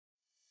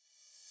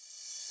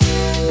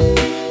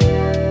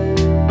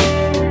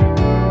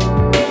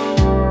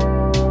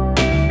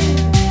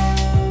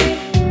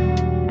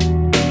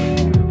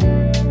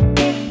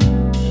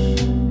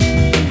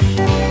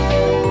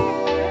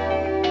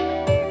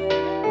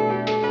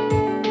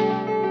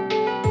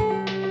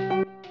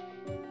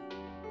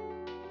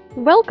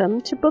Welcome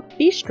to Book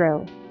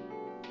Bistro,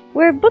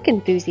 where book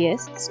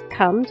enthusiasts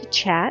come to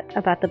chat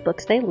about the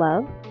books they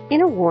love in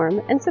a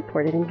warm and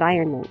supportive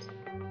environment.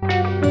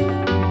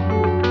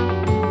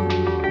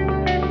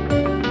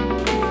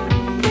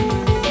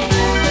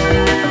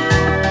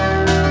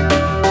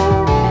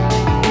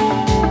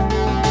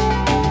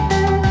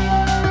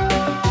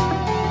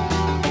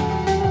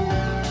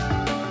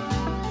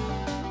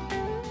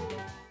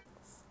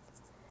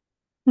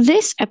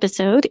 This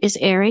episode is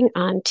airing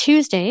on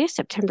Tuesday,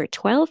 September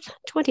 12th,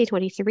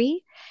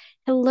 2023.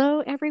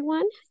 Hello,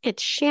 everyone.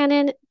 It's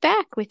Shannon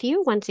back with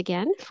you once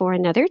again for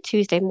another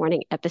Tuesday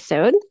morning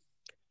episode.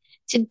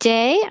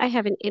 Today, I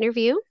have an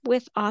interview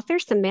with author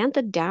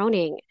Samantha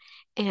Downing,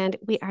 and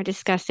we are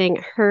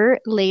discussing her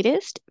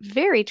latest,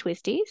 very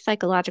twisty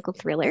psychological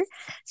thriller.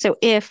 So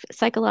if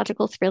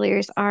psychological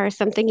thrillers are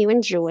something you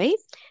enjoy,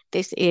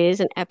 this is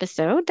an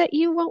episode that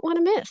you won't want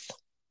to miss.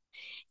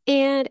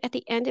 And at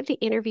the end of the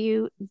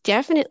interview,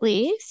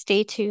 definitely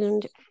stay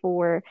tuned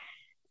for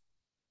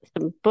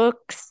some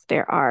books.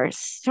 There are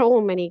so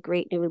many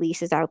great new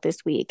releases out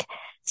this week.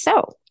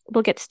 So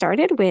we'll get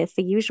started with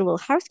the usual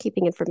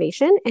housekeeping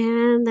information,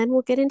 and then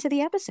we'll get into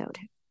the episode.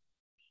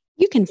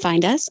 You can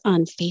find us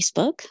on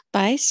Facebook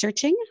by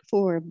searching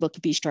for Book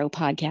Bistro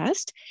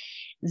Podcast.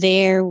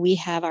 There we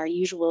have our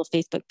usual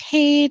Facebook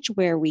page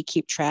where we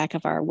keep track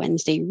of our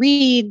Wednesday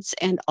reads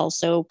and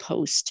also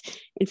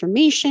post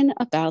information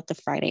about the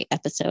Friday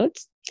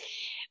episodes.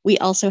 We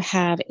also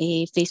have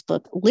a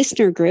Facebook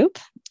listener group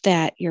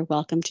that you're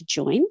welcome to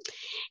join.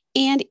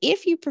 And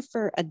if you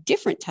prefer a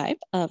different type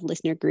of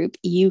listener group,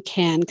 you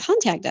can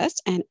contact us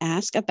and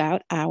ask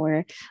about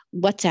our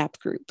WhatsApp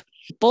group.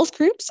 Both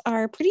groups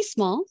are pretty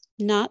small,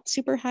 not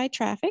super high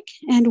traffic,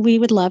 and we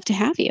would love to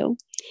have you.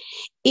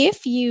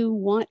 If you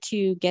want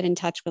to get in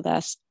touch with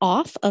us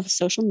off of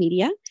social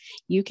media,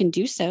 you can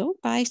do so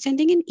by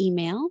sending an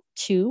email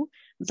to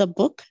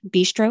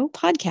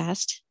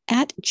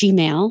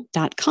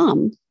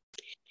thebookbistropodcast@gmail.com.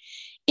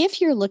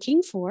 If you're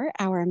looking for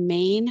our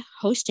main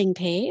hosting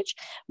page,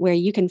 where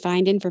you can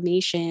find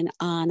information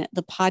on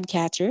the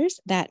podcatchers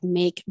that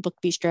make Book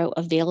Bistro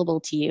available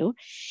to you,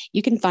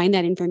 you can find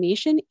that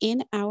information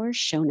in our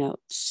show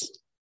notes.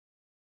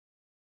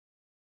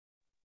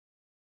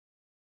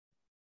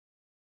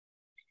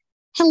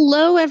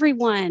 Hello,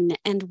 everyone,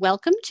 and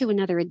welcome to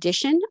another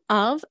edition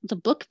of the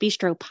Book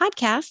Bistro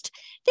Podcast.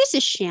 This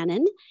is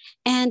Shannon,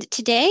 and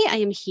today I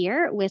am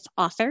here with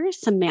author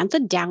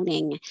Samantha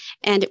Downing,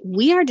 and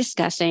we are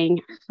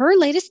discussing her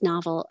latest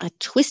novel, A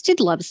Twisted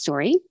Love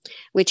Story,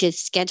 which is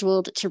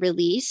scheduled to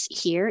release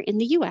here in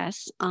the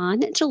U.S.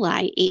 on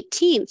July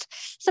 18th.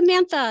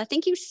 Samantha,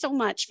 thank you so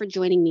much for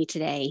joining me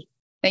today.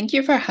 Thank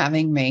you for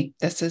having me.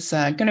 This is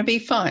going to be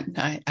fun,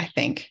 I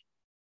think.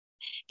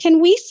 Can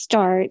we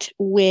start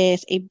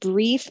with a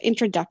brief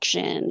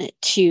introduction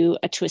to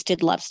A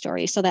Twisted Love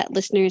Story so that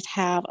listeners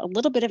have a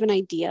little bit of an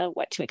idea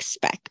what to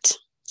expect?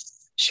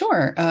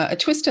 Sure. A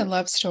Twisted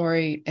Love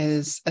Story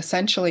is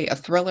essentially a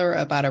thriller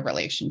about a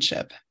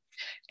relationship.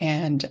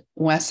 And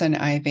Wes and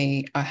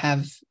Ivy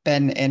have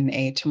been in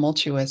a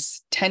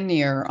tumultuous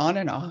 10-year on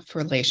and off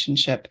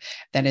relationship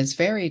that is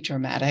very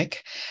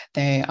dramatic.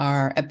 They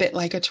are a bit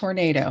like a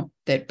tornado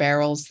that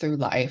barrels through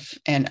life,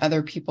 and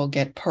other people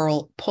get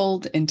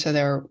pulled into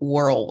their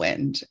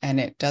whirlwind, and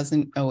it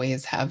doesn't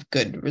always have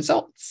good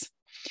results.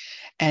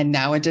 And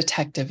now a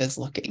detective is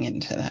looking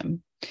into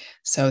them.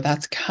 So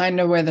that's kind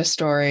of where the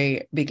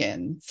story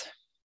begins.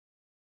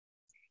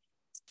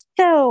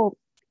 So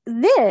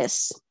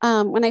this,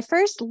 when I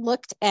first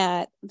looked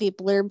at the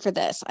blurb for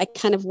this, I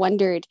kind of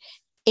wondered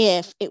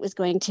if it was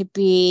going to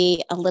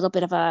be a little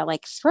bit of a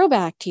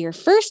throwback to your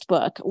first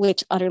book,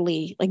 which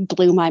utterly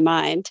blew my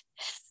mind.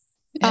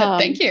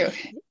 Thank you.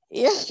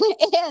 Yeah,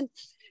 and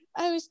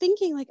I was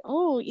thinking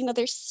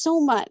there's so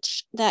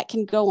much that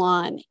can go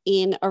on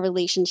in a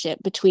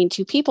relationship between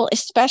two people,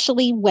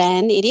 especially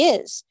when it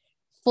is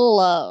full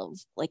of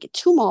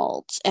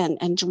tumult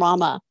and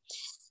drama.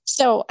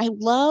 So I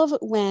love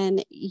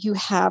when you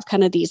have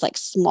kind of these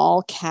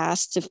small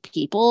casts of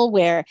people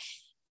where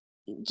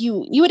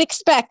you would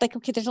expect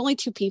okay, there's only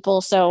two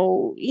people.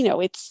 So,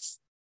 it's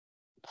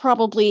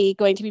probably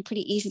going to be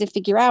pretty easy to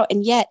figure out.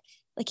 And yet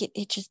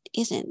it just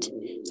isn't.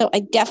 So I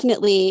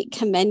definitely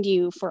commend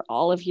you for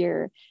all of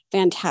your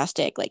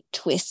fantastic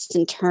twists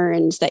and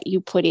turns that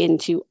you put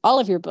into all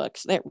of your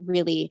books that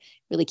really,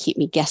 really keep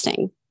me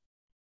guessing.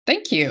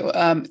 Thank you.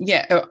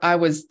 I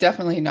was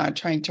definitely not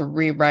trying to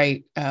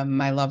rewrite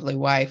My Lovely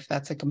Wife.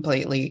 That's a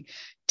completely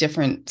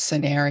different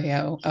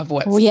scenario of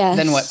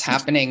than what's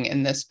happening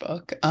in this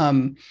book.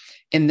 In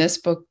this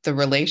book, the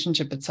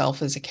relationship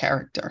itself is a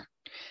character.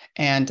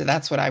 And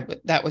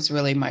that was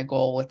really my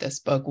goal with this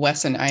book.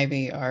 Wes and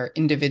Ivy are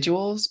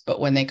individuals, but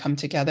when they come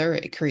together,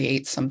 it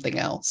creates something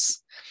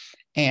else.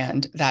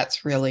 And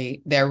that's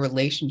really their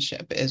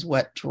relationship is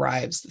what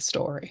drives the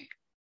story.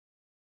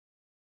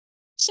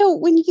 So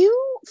when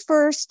you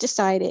first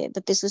decided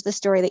that this was the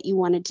story that you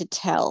wanted to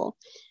tell,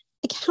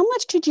 how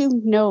much did you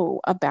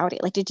know about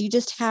it? Did you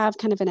just have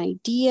kind of an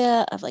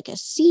idea of a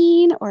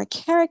scene or a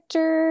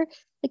character?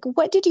 like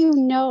what did you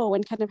know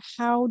and kind of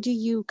how do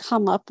you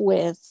come up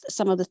with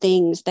some of the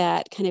things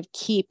that kind of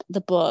keep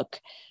the book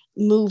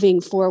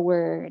moving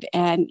forward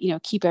and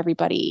keep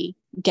everybody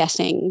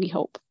guessing, we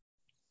hope.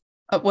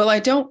 Well, I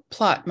don't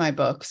plot my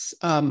books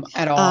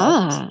at all.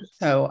 Ah.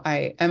 So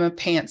I am a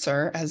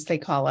pantser, as they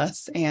call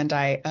us, and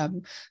I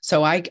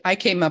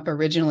came up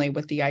originally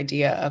with the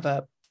idea of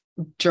a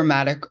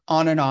dramatic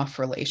on and off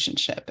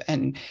relationship,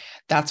 and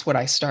that's what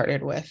I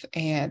started with,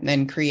 and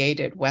then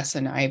created Wes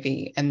and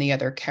Ivy and the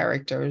other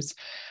characters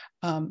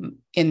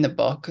in the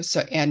book. So,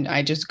 and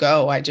I just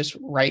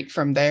write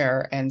from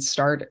there and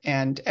start,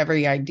 and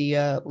every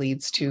idea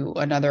leads to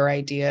another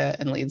idea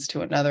and leads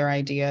to another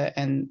idea.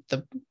 And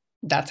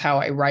that's how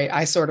I write.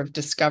 I sort of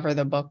discover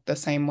the book the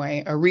same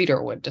way a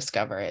reader would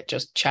discover it,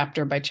 just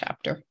chapter by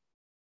chapter.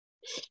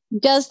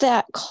 Does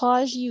that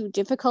cause you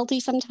difficulty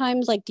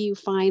sometimes? Like, do you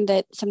find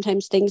that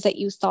sometimes things that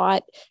you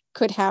thought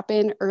could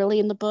happen early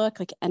in the book,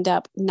 like end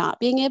up not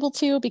being able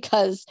to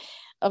because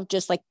of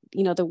just like,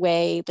 the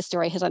way the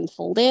story has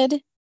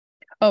unfolded?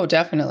 Oh,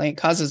 definitely. It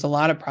causes a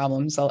lot of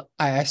problems.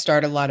 I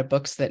start a lot of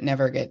books that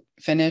never get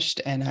finished,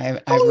 and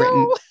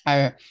Oh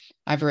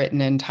I've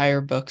written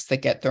entire books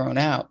that get thrown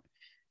out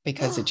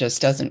because it no.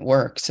 just doesn't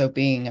work. So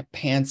being a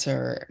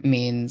pantser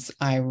means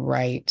I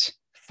write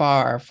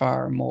far,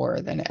 far more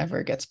than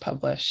ever gets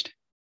published.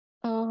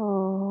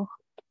 Oh.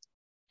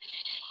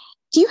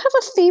 Do you have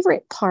a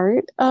favorite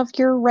part of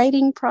your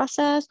writing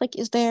process? Like,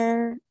 is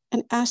there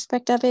an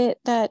aspect of it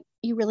that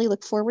you really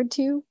look forward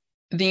to?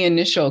 The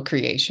initial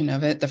creation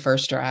of it, the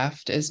first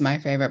draft, is my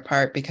favorite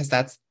part because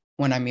that's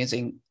when I'm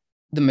using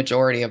the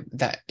majority of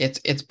that.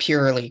 It's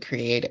purely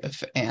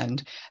creative,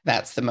 and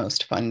that's the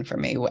most fun for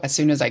me. As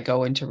soon as I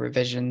go into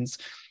revisions,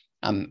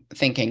 I'm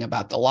thinking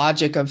about the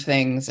logic of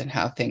things and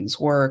how things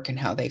work and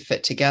how they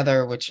fit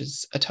together, which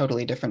is a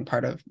totally different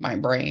part of my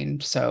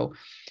brain. So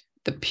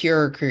the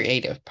pure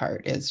creative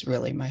part is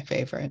really my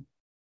favorite.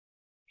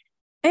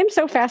 I am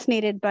so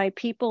fascinated by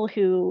people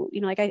who,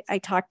 like I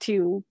talk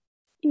to,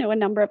 a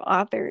number of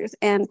authors,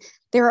 and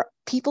there are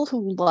people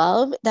who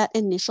love that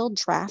initial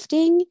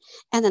drafting.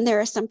 And then there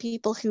are some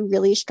people who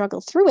really struggle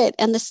through it.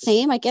 And the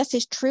same, I guess,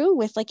 is true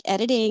with like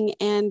editing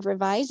and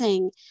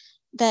revising,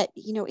 that,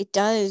 it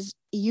does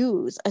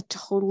use a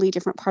totally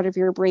different part of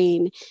your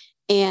brain.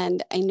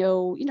 And I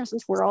know,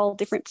 since we're all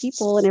different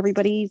people and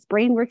everybody's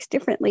brain works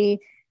differently,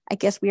 I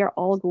guess we are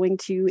all going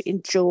to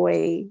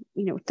enjoy,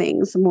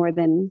 things more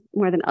than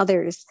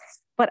others.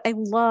 But I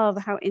love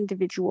how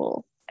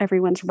individual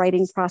everyone's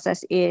writing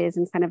process is,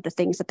 and kind of the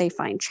things that they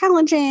find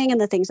challenging and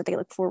the things that they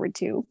look forward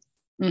to.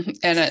 Mhm.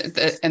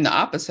 And the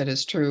opposite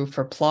is true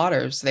for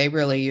plotters. They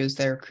really use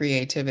their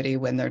creativity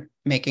when they're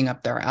making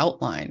up their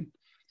outline,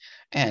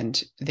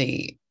 and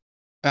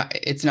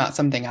it's not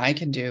something I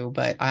can do,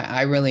 but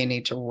I really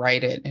need to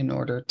write it in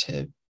order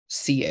to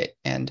see it.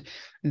 And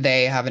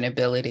they have an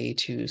ability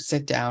to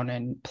sit down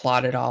and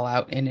plot it all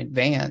out in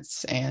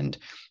advance. And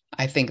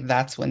I think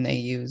that's when they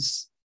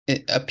use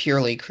a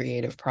purely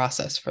creative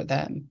process for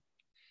them.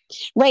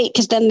 Right.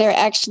 Because then they're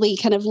actually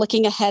kind of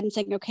looking ahead and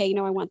saying, okay,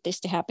 I want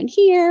this to happen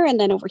here. And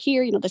then over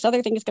here, this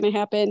other thing is going to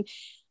happen.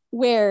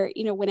 Where,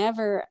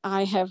 whenever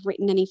I have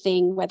written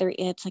anything, whether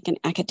it's like an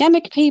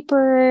academic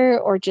paper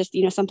or just,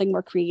 something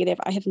more creative,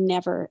 I have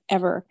never,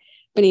 ever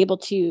been able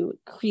to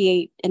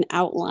create an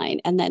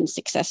outline and then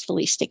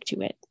successfully stick to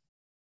it.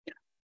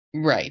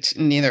 Right.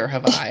 Neither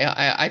have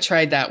I. I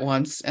tried that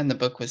once and the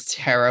book was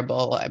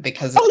terrible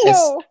because Oh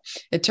no.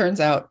 it turns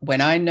out when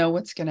I know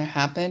what's going to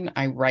happen,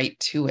 I write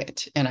to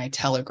it and I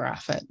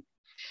telegraph it.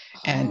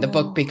 And the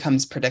book Oh.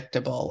 becomes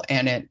predictable,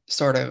 and it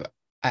sort of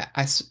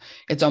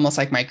it's almost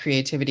like my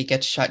creativity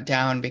gets shut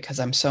down because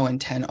I'm so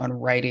intent on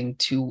writing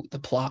to the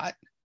plot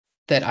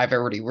that I've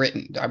already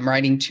written. I'm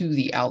writing to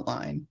the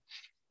outline,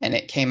 and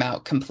it came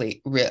out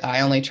complete. I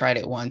only tried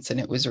it once and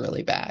it was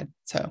really bad,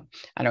 so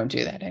I don't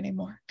do that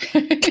anymore.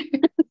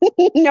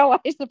 No,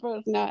 I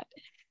suppose not.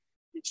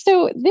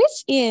 So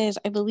this is,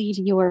 I believe,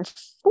 your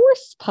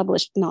fourth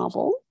published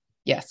novel.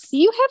 Yes. Do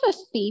you have a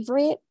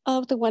favorite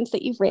of the ones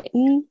that you've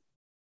written?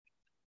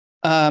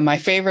 My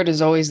favorite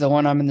is always the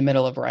one I'm in the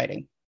middle of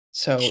writing.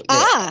 So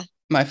Ah,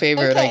 my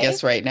favorite, I okay.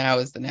 guess, right now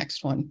is the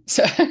next one.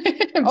 So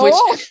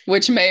Oh,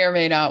 which may or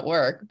may not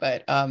work,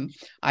 but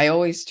I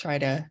always try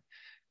to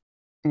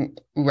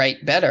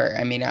write better.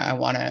 I mean, I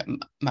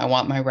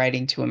want my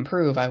writing to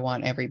improve. I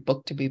want every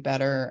book to be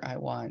better. I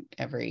want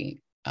I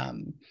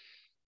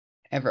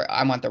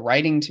want the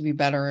writing to be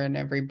better in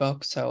every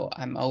book. So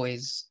I'm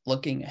always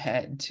looking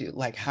ahead to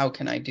like, how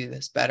can I do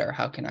this better?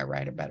 How can I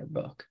write a better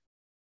book?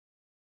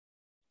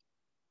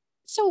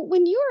 so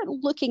when you're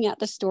looking at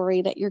the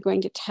story that you're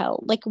going to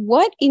tell, like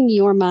what in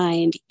your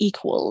mind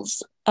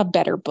equals a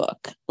better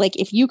book? Like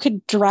if you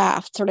could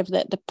draft sort of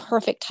the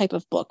perfect type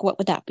of book, what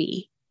would that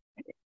be?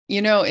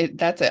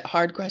 That's a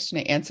hard question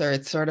to answer.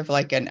 It's sort of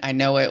like an I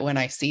know it when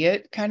I see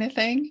it kind of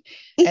thing.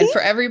 And Hmm. for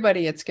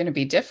everybody, it's going to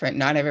be different.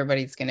 Not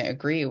everybody's going to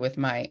agree with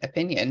my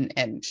opinion.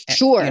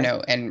 Sure.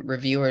 And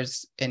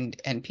reviewers and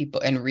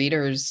people and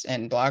readers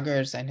and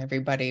bloggers and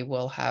everybody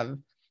will have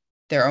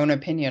their own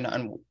opinion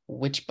on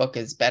which book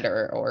is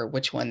better or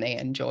which one they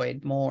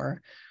enjoyed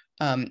more.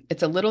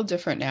 It's a little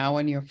different now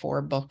when you're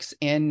 4 books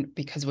in,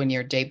 because when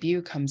your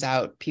debut comes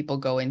out, people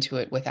go into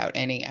it without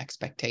any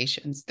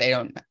expectations. They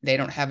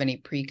don't have any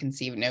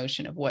preconceived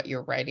notion of what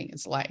your writing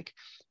is like.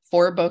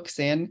 4 books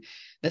in,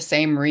 the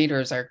same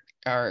readers are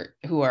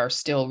who are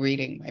still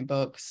reading my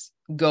books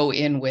go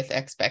in with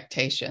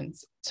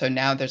expectations. So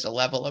now there's a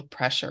level of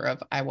pressure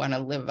of, I want to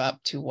live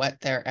up to what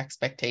their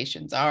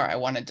expectations are. I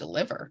want to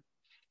deliver.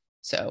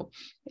 So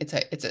it's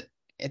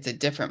a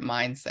different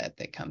mindset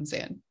that comes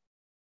in.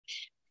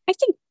 I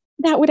think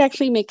that would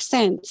actually make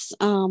sense.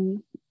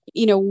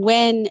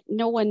 When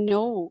no one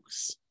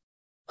knows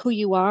who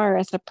you are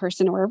as a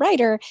person or a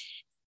writer,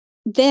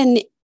 then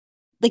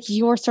like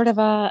you're sort of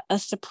a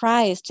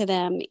surprise to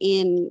them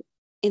in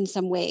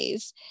some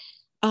ways.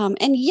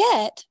 And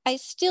yet I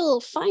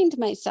still find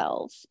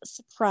myself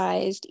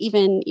surprised,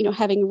 even,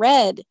 having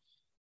read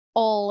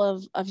all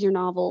of your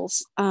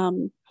novels.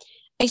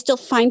 I still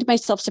find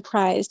myself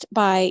surprised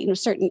by,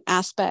 certain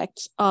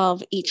aspects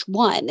of each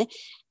one.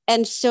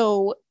 And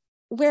so,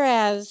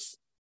 whereas,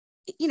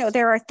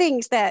 there are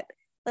things that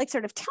like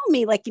sort of tell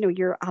me like,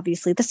 you're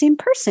obviously the same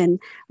person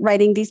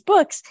writing these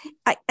books.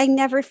 I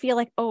never feel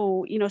like,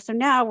 oh, so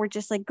now we're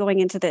just like going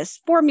into this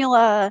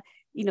formula,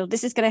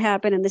 this is going to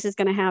happen and this is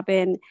going to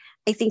happen.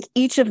 I think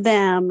each of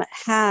them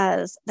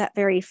has that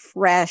very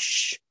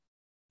fresh,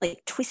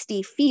 like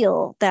twisty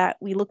feel that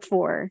we look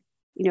for,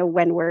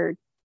 when we're,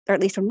 or at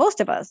least when most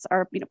of us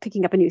are,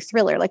 picking up a new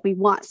thriller. Like we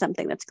want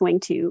something that's going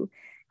to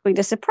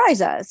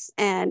surprise us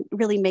and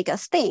really make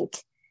us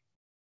think.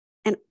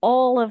 And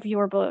all of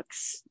your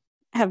books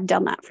have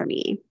done that for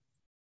me.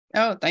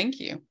 Oh, thank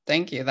you.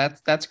 Thank you.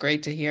 That's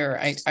great to hear.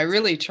 I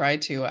really try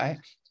to.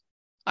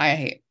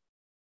 I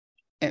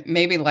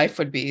maybe life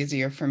would be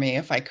easier for me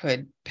if I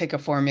could pick a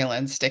formula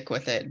and stick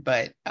with it,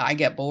 but I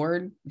get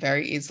bored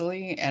very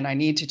easily and I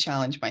need to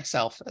challenge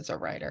myself as a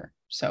writer.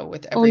 So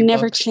with every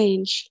never book,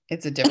 change.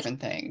 it's a different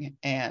thing.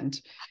 And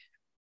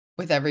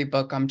with every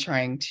book, I'm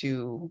trying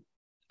to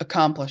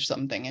accomplish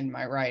something in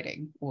my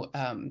writing.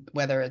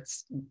 Whether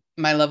it's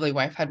My Lovely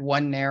Wife had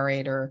one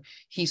narrator,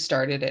 he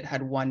started it,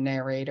 had one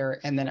narrator,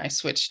 and then I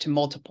switched to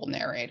multiple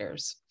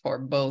narrators for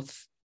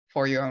both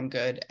For Your Own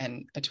Good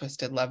and A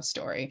Twisted Love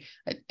Story.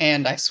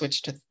 And I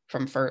switched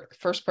from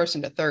first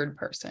person to third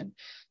person.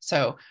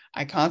 So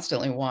I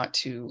constantly want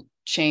to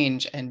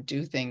change and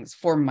do things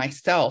for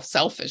myself,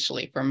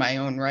 selfishly, for my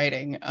own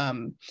writing.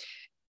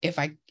 If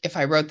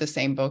I wrote the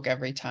same book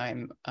every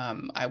time,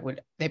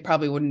 they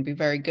probably wouldn't be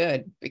very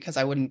good because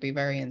I wouldn't be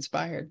very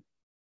inspired.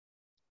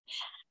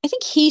 I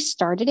think He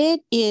Started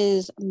It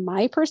is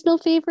my personal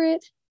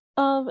favorite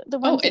of the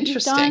ones that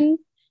you've done.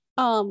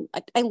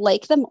 I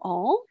like them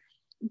all,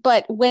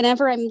 but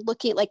whenever I'm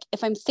looking, like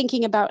if I'm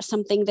thinking about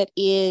something that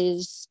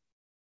is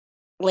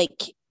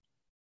like,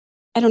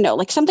 I don't know,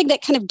 like something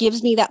that kind of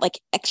gives me that like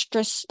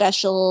extra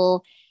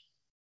special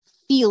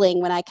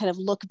feeling when I kind of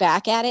look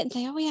back at it and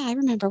say, oh yeah, I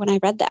remember when I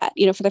read that,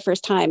 for the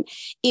first time.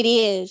 It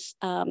is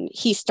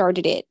He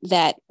Started It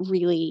that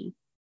really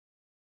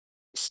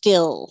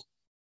still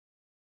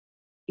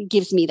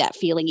gives me that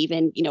feeling,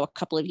 even, a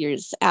couple of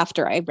years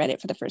after I read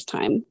it for the first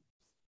time.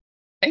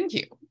 Thank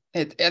you.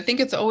 I think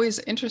it's always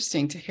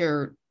interesting to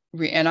hear,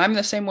 and I'm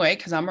the same way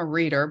because I'm a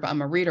reader, but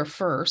I'm a reader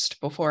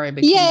first before I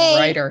became a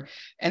writer,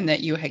 and that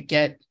you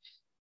get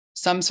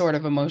some sort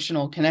of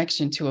emotional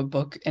connection to a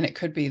book. And it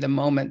could be the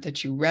moment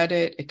that you read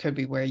it. It could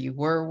be where you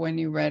were when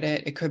you read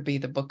it. It could be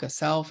the book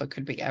itself. It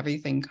could be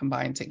everything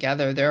combined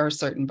together. There are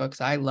certain books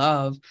I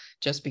love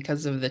just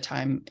because of the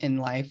time in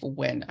life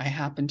when I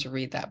happened to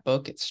read that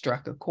book. It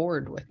struck a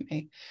chord with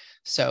me.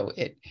 So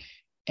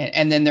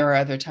and then there are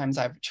other times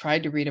I've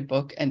tried to read a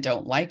book and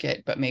don't like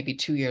it, but maybe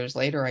 2 years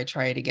later, I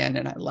try it again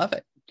and I love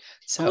it.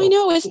 So I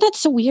know, isn't that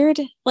so weird?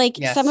 Like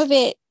yes. Some of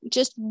it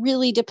just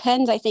really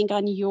depends, I think,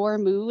 on your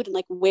mood and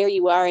like where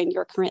you are in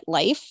your current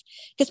life.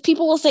 Because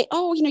people will say,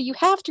 oh, you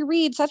have to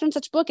read such and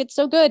such book. It's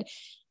so good.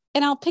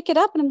 And I'll pick it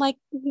up and I'm like,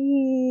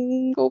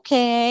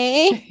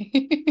 okay,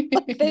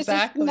 like, this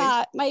Exactly. is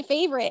not my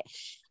favorite.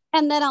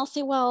 And then I'll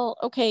say, well,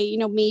 okay,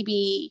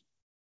 maybe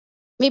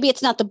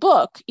it's not the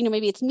book,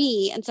 maybe it's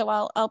me. And so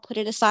I'll put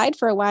it aside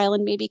for a while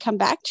and maybe come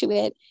back to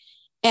it.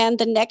 And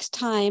the next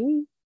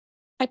time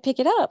I pick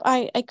it up,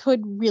 I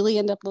could really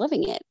end up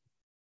loving it.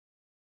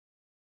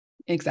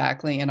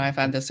 Exactly. And I've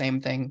had the same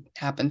thing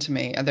happen to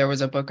me. There was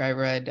a book I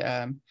read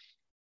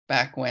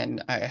back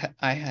when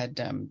I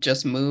had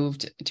just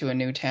moved to a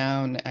new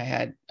town.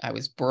 I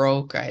was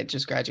broke. I had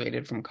just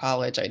graduated from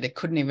college. I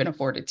couldn't even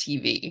afford a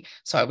TV.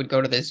 So I would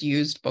go to this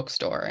used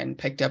bookstore and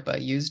picked up a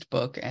used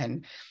book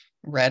and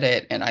read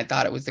it. And I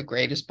thought it was the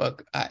greatest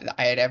book I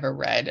had ever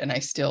read. And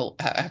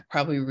I've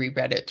probably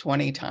reread it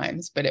 20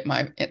 times, but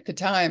at the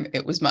time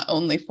it was my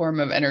only form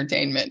of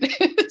entertainment.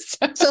 So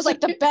it's like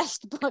the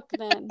best book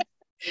then.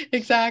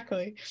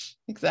 Exactly.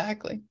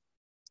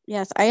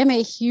 Yes, I am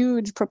a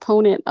huge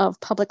proponent of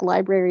public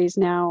libraries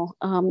now,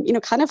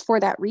 kind of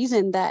for that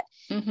reason that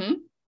mm-hmm.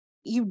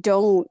 you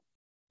don't,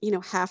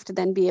 have to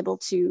then be able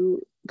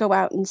to go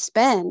out and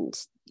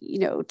spend,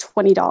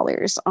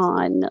 $20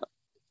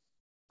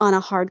 on a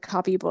hard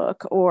copy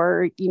book,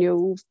 or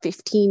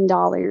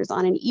 $15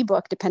 on an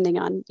ebook, depending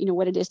on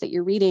what it is that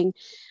you're reading,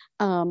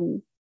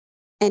 and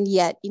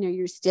yet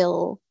you're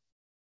still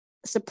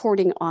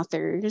supporting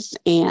authors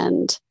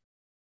and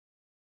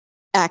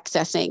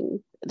accessing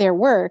their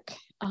work.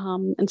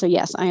 And so,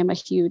 yes, I am a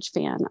huge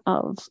fan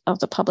of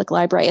the public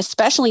library,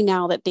 especially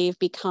now that they've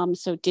become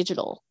so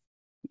digital.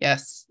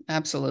 Yes,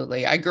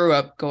 absolutely. I grew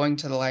up going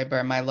to the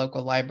library, my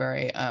local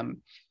library. I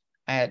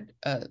had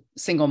a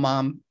single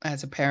mom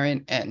as a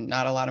parent and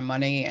not a lot of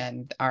money.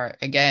 And our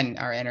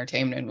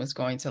entertainment was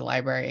going to the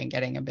library and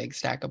getting a big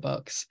stack of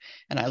books.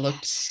 And I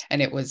looked, Yes.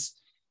 and it was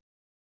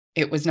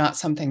not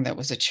something that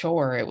was a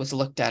chore. It was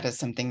looked at as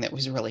something that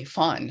was really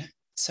fun. Oh,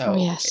 So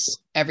yes.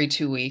 every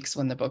 2 weeks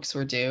when the books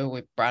were due,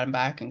 we brought them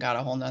back and got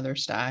a whole nother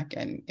stack,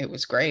 and it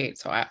was great.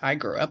 So I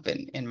grew up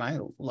in my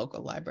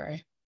local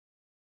library.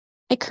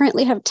 I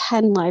currently have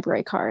 10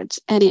 library cards,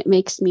 and it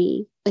makes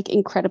me like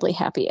incredibly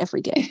happy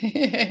every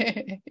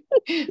day.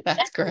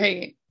 That's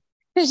great.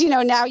 Because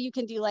now you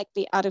can do like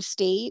the out of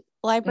state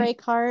library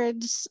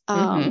cards,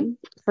 Mm-hmm.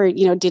 for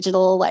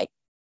digital, like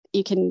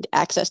you can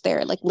access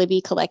their like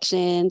Libby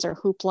collections or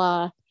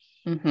Hoopla.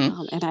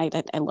 Mm-hmm. And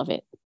I love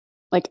it.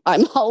 Like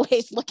I'm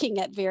always looking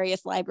at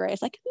various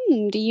libraries like,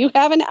 do you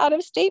have an out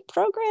of state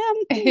program?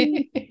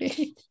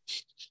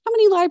 How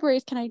many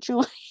libraries can I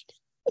join?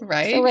 So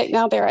Right. right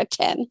now there are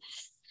 10.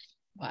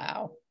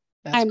 Wow.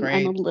 That's I'm a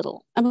great.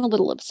 little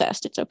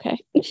obsessed. It's okay.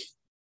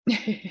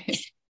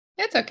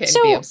 It's okay to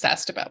be So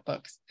obsessed about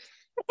books.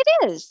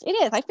 it is.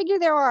 I figure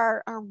there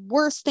are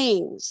worse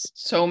things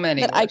So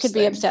many that I worse could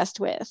be things. obsessed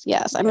with.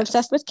 Yes, I'm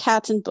obsessed Yes. with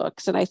cats and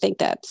books, and I think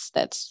that's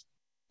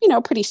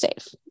pretty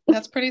safe.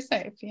 That's pretty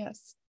safe.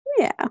 Yes.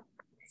 Yeah.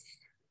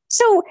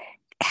 So,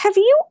 have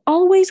you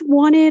always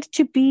wanted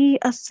to be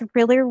a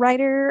thriller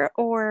writer,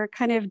 or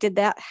kind of did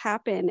that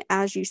happen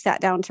as you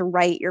sat down to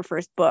write your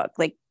first book?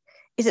 Like,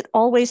 is it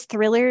always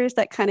thrillers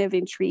that kind of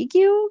intrigue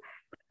you,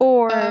 Um,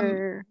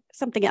 or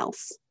something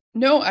else?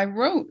 no, I've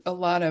written a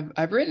lot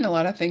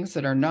of things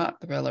that are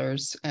not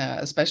thrillers,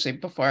 especially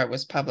before I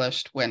was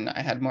published, when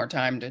I had more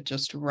time to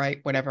just write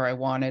whatever I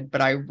wanted.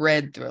 But I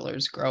read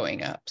thrillers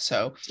growing up.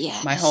 So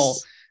my whole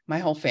Yes. my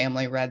whole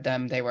family read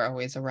them. They were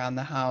always around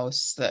the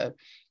house. The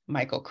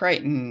Michael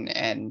Crichton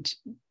and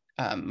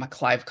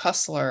Clive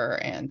Cussler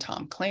and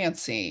Tom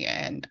Clancy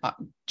and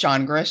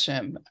John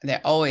Grisham.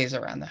 They're always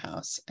around the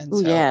house. And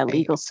Oh, so yeah,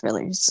 legal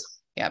thrillers.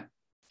 yeah.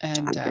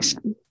 John And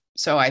Grisham.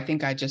 so I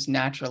think I just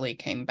naturally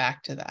came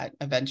back to that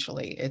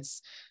eventually.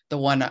 It's the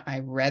one I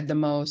read the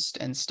most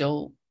and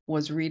still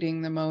was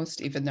reading the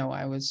most, even though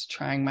I was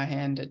trying my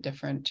hand at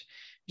different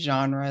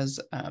genres.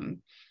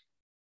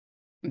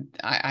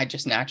 I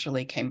just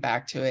naturally came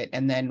back to it.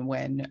 And then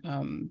when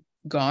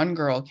Gone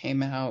Girl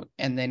came out,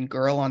 and then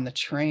Girl on the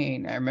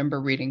Train, I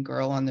remember reading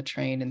Girl on the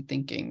Train and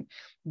thinking,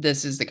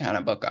 this is the kind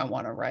of book I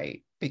want to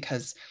write,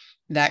 because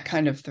that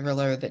kind of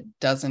thriller that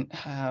doesn't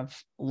have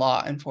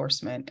law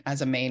enforcement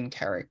as a main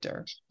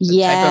character,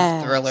 the type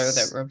of thriller that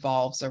Yes.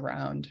 revolves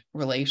around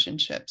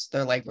relationships.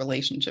 They're like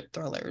relationship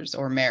thrillers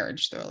or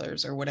marriage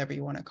thrillers or whatever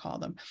you want to call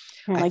them.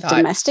 Or I like thought,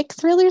 domestic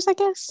thrillers, I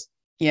guess.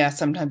 yeah,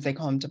 sometimes they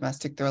call them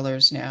domestic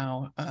thrillers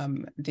now.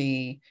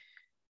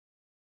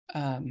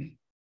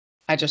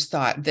 I just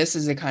thought, this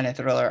is the kind of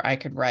thriller I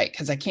could write,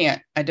 because I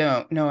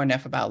don't know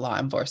enough about law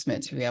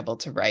enforcement to be able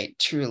to write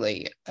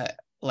truly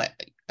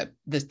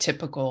the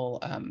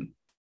typical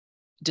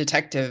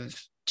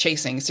detective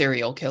chasing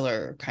serial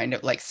killer, kind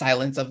of like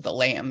Silence of the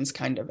Lambs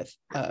kind of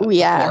Oh, a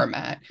yeah.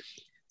 format.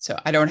 So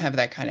I don't have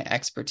that kind of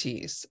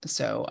expertise.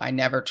 So I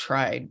never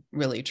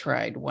really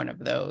tried one of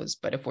those.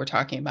 But if we're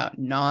talking about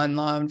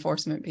non-law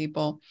enforcement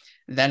people,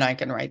 then I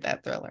can write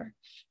that thriller.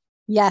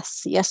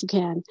 Yes, yes, you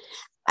can.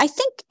 I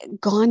think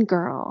Gone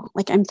Girl,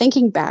 like I'm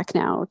thinking back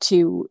now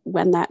to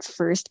when that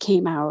first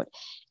came out,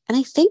 and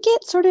I think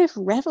it sort of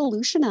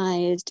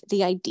revolutionized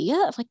the idea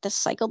of like the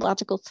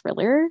psychological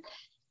thriller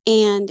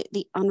and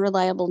the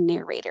unreliable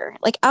narrator.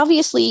 Like,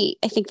 obviously,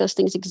 I think those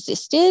things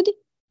existed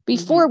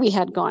before Mm-hmm. we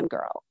had Gone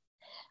Girl,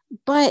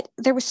 but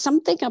there was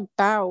something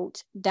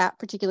about that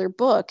particular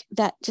book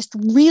that just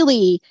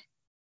really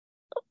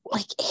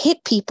like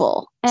hit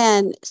people,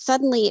 and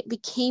suddenly it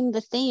became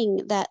the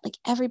thing that like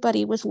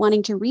everybody was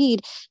wanting to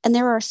read, and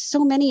there are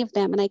so many of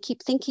them, and I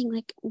keep thinking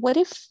like, what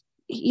if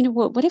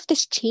what if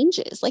this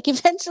changes, like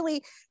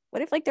eventually,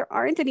 what if like there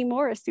aren't any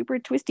more super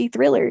twisty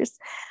thrillers?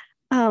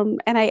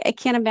 And I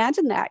can't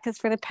imagine that, because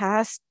for the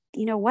past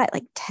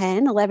like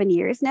 10, 11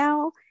 years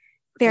now,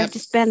 there have Yep.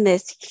 just been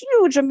this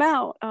huge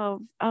amount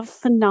of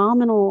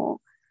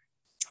phenomenal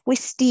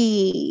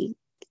twisty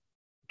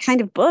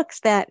kind of books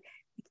that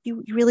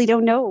you really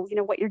don't know,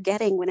 what you're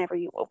getting whenever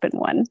you open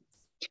one.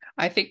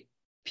 I think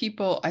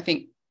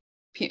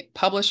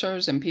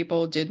publishers and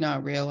people did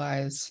not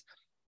realize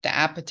the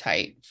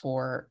appetite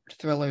for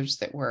thrillers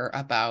that were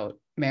about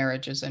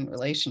marriages and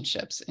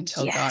relationships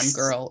until Gone Yes.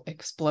 Girl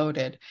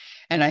exploded.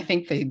 And I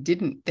think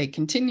they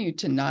continued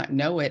to not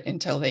know it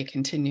until they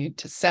continued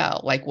to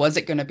sell. Like, was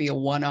it going to be a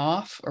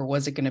one-off, or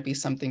was it going to be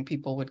something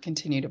people would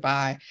continue to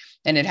buy?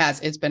 And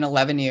it's been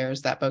 11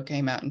 years. That book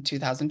came out in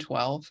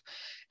 2012,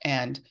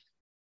 and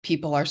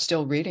people are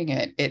still reading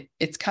it.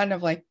 It's kind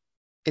of like,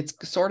 it's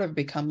sort of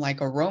become like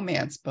a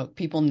romance book.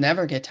 People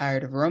never get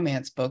tired of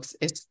romance books.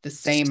 It's the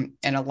same,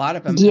 and a lot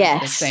of them have the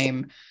Yes.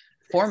 same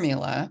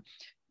formula,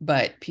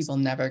 but people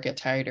never get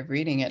tired of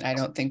reading it. I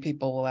don't think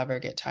people will ever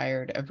get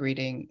tired of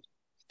reading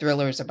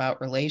thrillers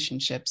about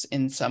relationships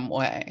in some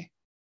way.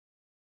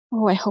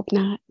 Oh, I hope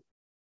not.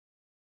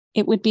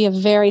 It would be a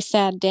very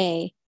sad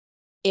day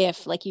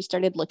if like you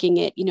started looking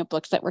at,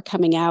 books that were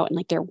coming out and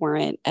like there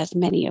weren't as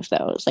many of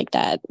those like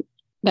that.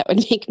 That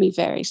would make me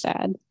very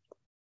sad.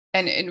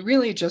 And it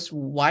really just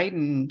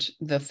widened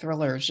the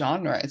thriller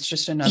genre. It's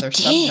just another It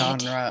did.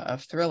 subgenre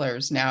of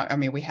thrillers. Now, I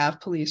mean, we have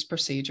police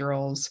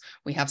procedurals,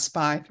 we have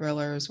spy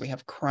thrillers, we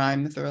have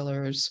crime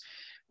thrillers,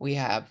 we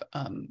have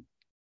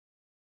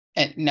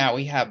and now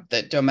we have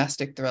the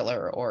domestic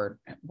thriller, or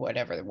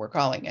whatever we're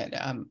calling it.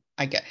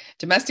 I get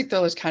domestic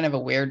thriller is kind of a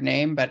weird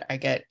name, but I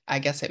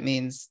guess it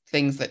means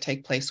things that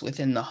take place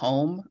within the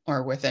home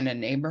or within a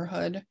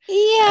neighborhood. Yeah,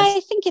 As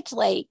I think it's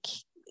like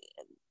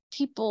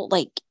people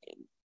like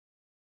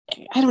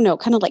I don't know,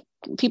 kind of like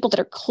people that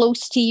are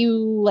close to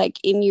you, like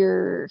in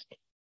your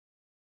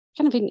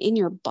kind of in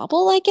your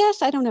bubble, I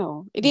guess. I don't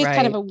know. It is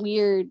kind of right, a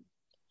weird,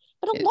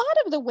 but a it, lot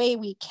of the way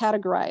we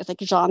categorize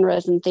like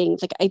genres and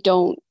things, like I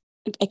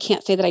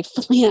can't say that I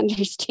fully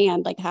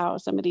understand like how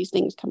some of these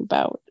things come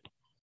about.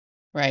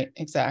 right,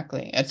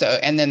 exactly. And so,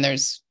 and then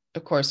there's,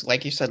 of course,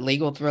 like you said,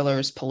 legal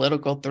thrillers,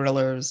 political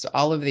thrillers.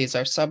 All of these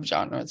are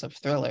subgenres of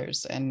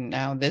thrillers, and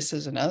now this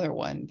is another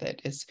one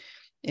that is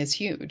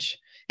huge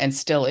and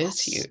still is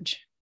Yes. huge.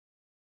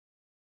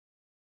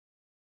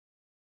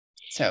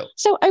 So,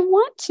 So I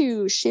want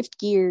to shift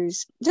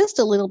gears just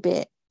a little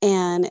bit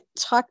and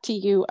talk to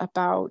you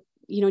about,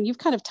 and you've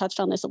kind of touched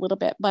on this a little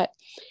bit, but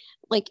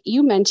like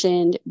you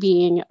mentioned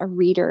being a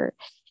reader.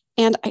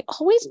 And I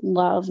always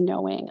love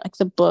knowing like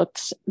the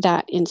books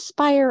that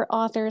inspire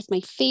authors. My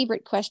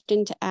favorite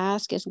question to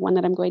ask is one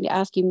that I'm going to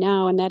ask you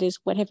now. And that is,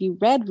 what have you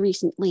read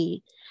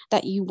recently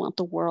that you want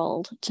the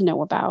world to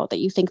know about, that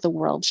you think the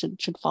world should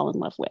fall in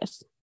love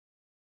with?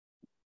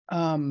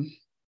 um,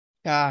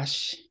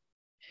 gosh,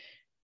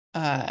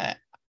 uh,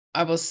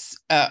 I was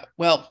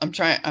well, I'm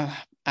trying.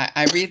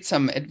 I read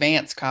some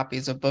advanced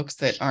copies of books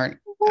that aren't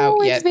out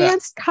Oh, yet, but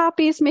advanced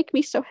copies make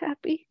me so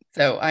happy.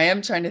 so I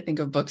am trying to think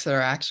of books that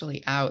are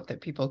actually out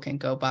that people can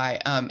go buy.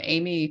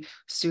 Amy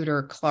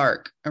Suter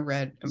Clark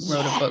wrote a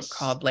book Yes.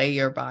 called Lay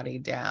Your Body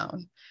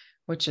Down,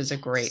 which is a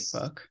great Yes,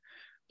 book.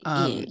 it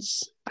Um,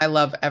 is. I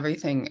love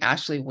everything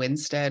Ashley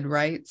Winstead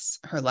writes.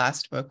 Her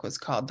last book was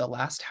called The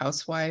Last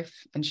Housewife,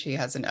 and she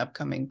has an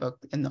upcoming book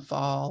in the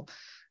fall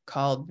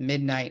called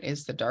Midnight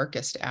is the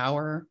Darkest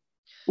Hour.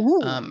 Ooh,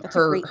 that's a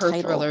great Her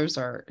title. thrillers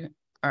are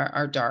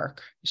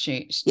dark.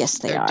 Yes,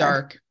 they They're are.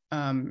 dark.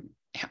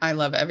 I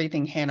love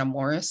everything Hannah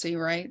Morrissey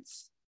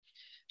writes.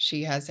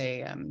 She has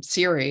a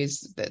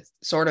series that's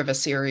sort of a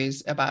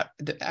series about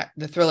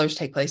the thrillers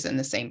take place in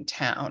the same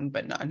town,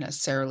 but not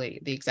necessarily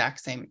the exact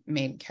same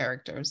main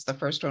characters. The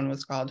first one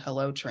was called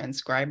Hello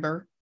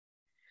Transcriber,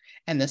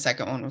 and the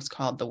second one was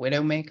called The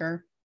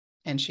Widowmaker.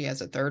 And she has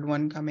a third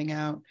one coming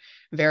out.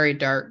 Very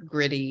dark,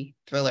 gritty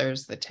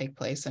thrillers that take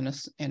place in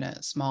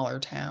a smaller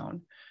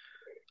town.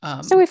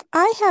 So Um, if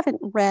I haven't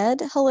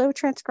read Hello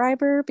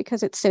Transcriber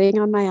because it's sitting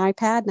on my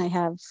iPad and I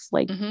have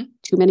like mhm.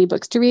 too many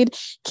books to read,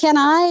 can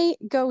I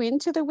go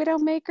into The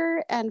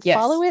Widowmaker and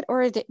follow Yes. it,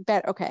 or is it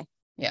better? Okay.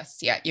 Yes,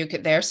 yeah, you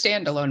could. They're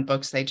standalone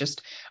books. They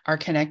just are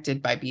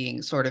connected by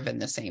being sort of in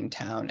the same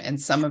town, and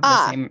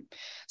Ah,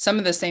 some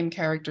of the same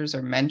characters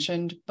are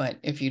mentioned. But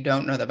if you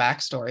don't know the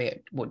backstory,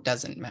 it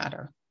doesn't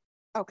matter.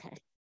 okay.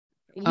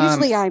 Um,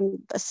 Usually I'm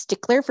a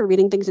stickler for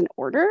reading things in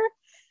order,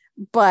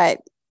 but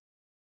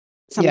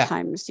yeah,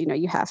 sometimes,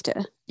 you have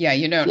to, yeah,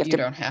 you have you to,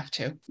 don't have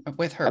to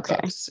with her okay.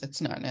 books.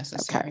 It's not Okay.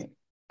 necessary.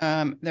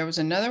 There was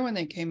another one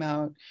that came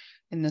out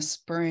in the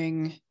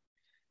spring,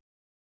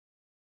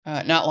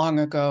 not long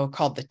ago,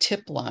 called The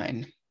Tip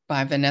Line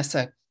by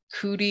Vanessa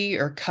Cudi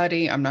or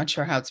Cuddy. I'm not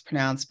sure how it's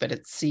pronounced, but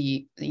it's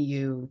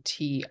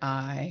Cuti.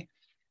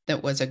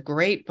 That was a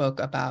great book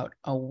about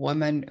a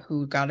woman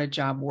who got a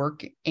job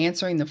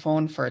answering the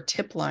phone for a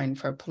tip line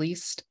for a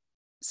police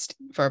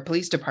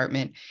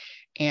department,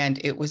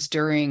 and it was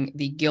during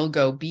the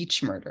Gilgo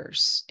Beach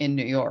murders in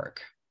New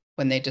York,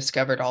 when they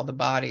discovered all the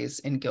bodies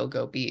in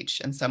Gilgo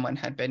Beach, and someone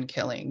had been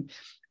killing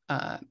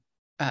uh,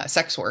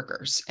 sex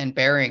workers and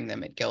burying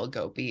them at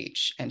Gilgo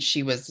Beach. And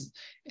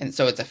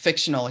so it's a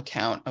fictional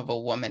account of a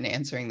woman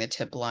answering the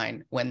tip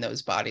line when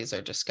those bodies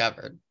are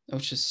discovered,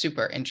 which is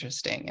super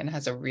interesting and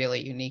has a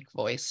really unique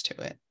voice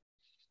to it.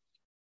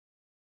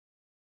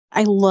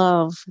 I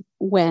love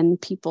when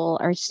people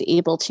are just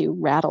able to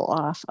rattle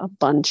off a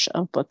bunch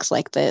of books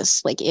like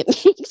this. Like it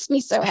makes me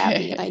so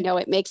happy. And I know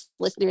it makes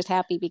listeners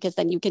happy because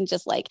then you can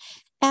just like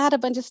add a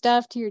bunch of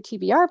stuff to your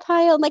TBR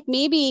pile. And like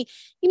maybe,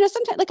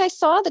 sometimes like I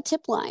saw the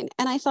tip line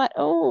and I thought,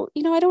 oh,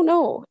 I don't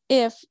know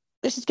if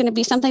this is going to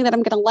be something that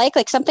I'm going to like.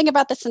 Like something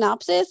about the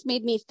synopsis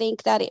made me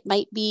think that it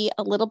might be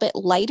a little bit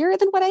lighter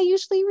than what I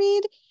usually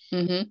read.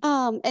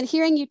 And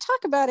hearing you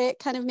talk about it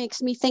kind of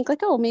makes me think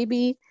like, oh,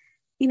 maybe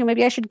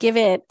I should give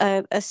it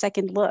a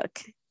second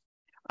look.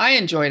 I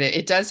enjoyed it.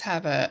 It does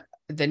have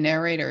the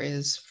narrator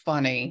is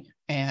funny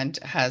and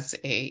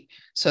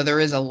so there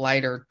is a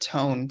lighter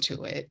tone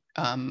to it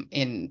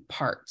in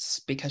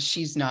parts because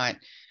she's not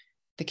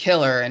the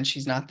killer and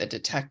she's not the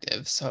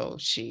detective. So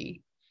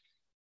she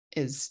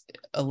is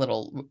a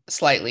little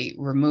slightly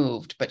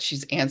removed, but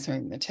she's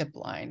answering the tip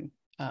line.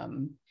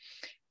 And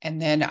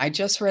then I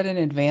just read an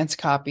advance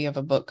copy of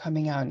a book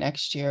coming out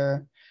next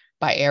year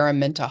by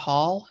Araminta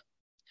Hall.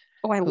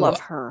 Oh, I love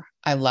her.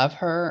 I love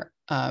her.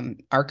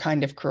 Our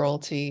Kind of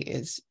Cruelty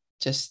is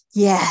just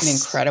an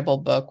incredible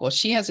book. Well,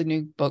 she has a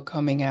new book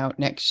coming out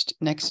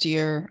next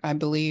year, I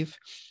believe.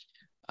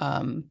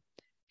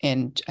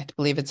 And I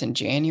believe it's in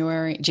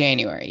January,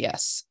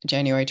 yes,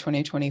 January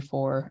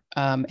 2024.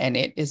 And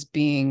it is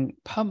being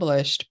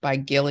published by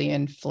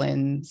Gillian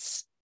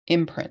Flynn's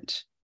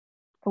imprint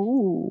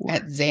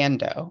at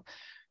Zando.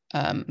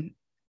 And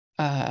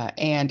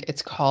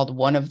it's called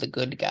One of the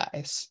Good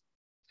Guys.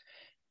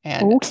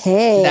 And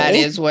that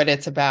is what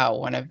it's about.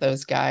 One of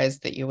those guys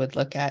that you would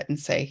look at and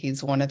say,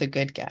 he's one of the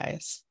good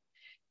guys.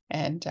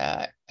 And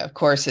of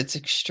course, it's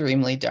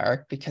extremely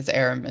dark because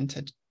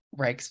Araminta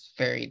writes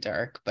very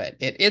dark, but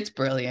it's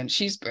brilliant.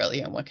 She's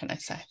brilliant. What can I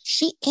say?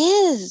 She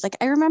is. Like,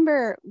 I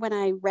remember when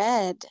I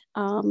read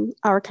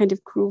Our Kind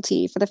of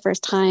Cruelty for the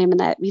first time, and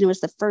that,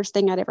 was the first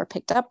thing I'd ever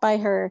picked up by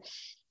her.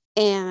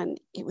 And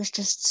it was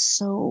just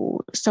so,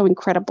 so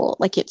incredible.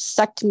 Like, it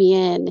sucked me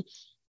in.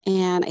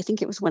 And I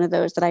think it was one of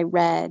those that I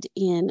read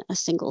in a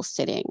single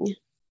sitting.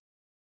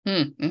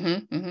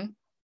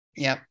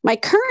 Yeah. My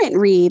current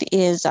read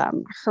is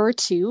Her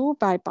Too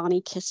by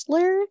Bonnie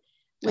Kistler,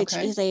 which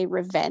is a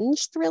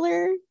revenge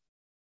thriller,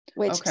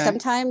 which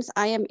sometimes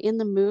I am in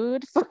the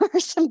mood for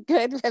some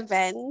good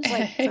revenge,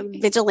 like some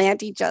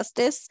vigilante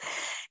justice.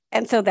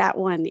 And so that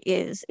one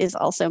is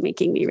also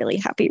making me really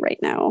happy right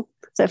now.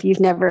 So if you've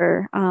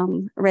never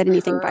read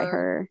anything by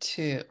her.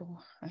 Too.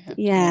 I have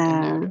to make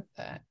a note of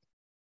that.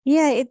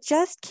 Yeah, it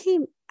just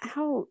came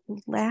out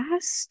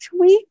last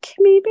week,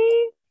 maybe.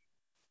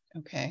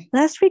 Okay.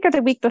 Last week or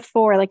the week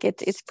before, like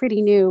it's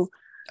pretty new.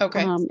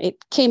 Okay.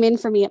 It came in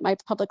for me at my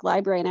public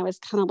library, and I was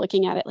kind of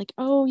looking at it like,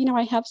 oh,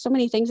 I have so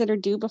many things that are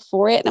due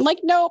before it, and I'm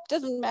like, nope,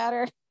 doesn't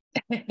matter.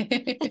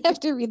 I have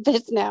to read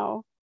this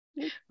now.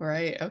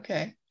 Right.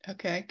 Okay.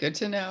 Good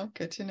to know.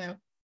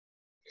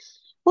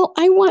 Well,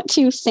 I want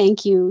to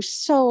thank you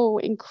so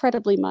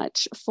incredibly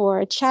much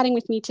for chatting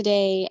with me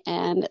today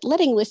and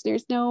letting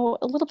listeners know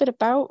a little bit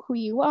about who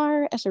you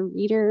are as a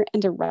reader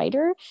and a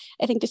writer.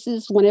 I think this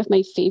is one of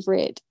my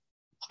favorite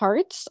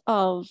parts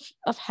of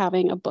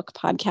having a book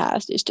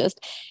podcast is just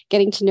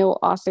getting to know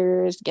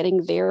authors,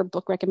 getting their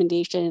book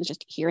recommendations,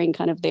 just hearing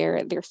kind of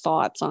their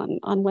thoughts on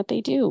what they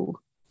do.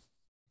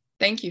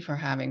 Thank you for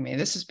having me.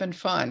 This has been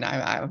fun.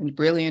 I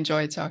really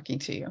enjoyed talking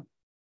to you.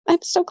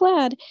 I'm so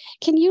glad.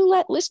 Can you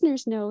let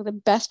listeners know the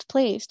best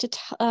place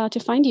to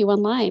find you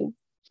online?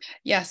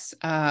 Yes.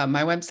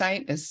 My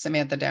website is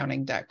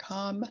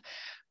samanthadowning.com.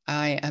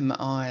 I am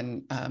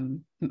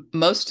on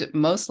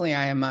mostly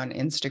I am on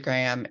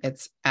Instagram.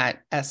 It's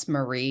at S.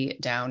 Marie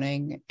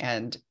Downing.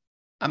 And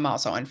I'm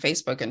also on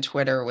Facebook and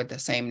Twitter with the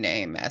same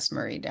name, S.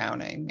 Marie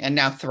Downing, and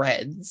now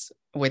Threads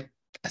with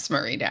S.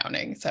 Marie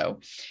Downing. So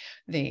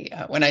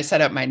when I set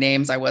up my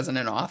names, I wasn't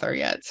an author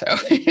yet. So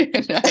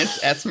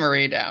it's S.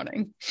 Marie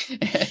Downing.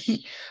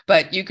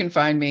 But you can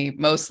find me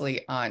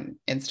mostly on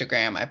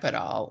Instagram. I put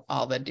all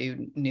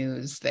the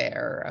news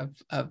there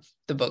of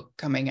the book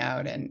coming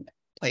out and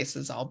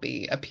places I'll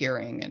be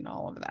appearing and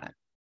all of that.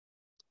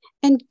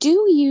 And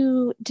do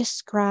you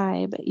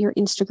describe your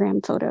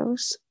Instagram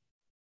photos?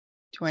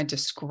 Do I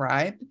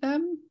describe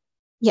them?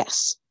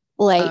 Yes.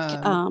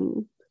 Like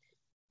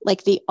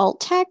the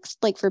alt text,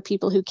 like for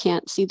people who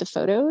can't see the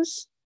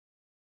photos?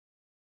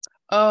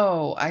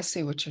 Oh, I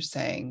see what you're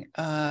saying.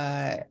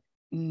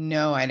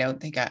 No, I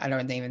don't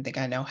even think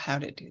I know how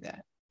to do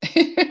that.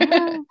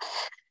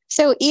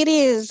 So it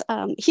is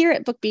here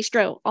at Book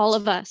Bistro, all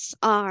of us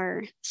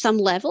are some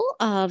level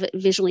of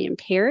visually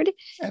impaired.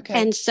 Okay.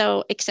 And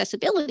so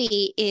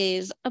accessibility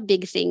is a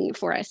big thing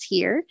for us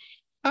here.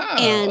 Oh,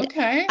 and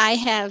okay. I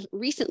have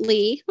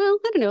recently, well,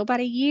 I don't know, about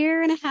a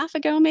year and a half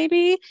ago,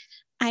 maybe,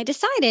 I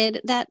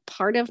decided that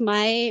part of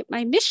my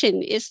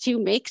mission is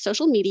to make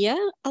social media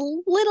a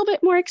little bit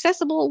more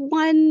accessible,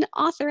 one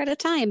author at a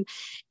time.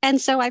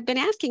 And so I've been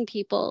asking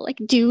people, like,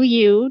 do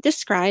you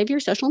describe your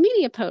social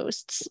media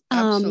posts?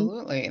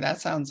 Absolutely. That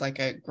sounds like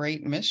a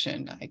great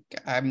mission.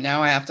 I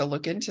have to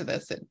look into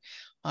this. And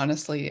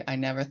honestly, I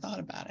never thought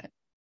about it.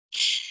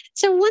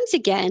 So once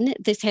again,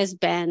 this has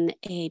been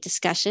a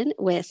discussion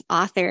with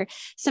author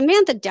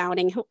Samantha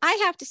Downing, who I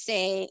have to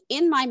say,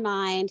 in my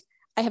mind,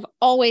 I have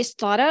always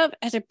thought of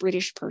as a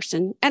British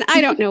person, and I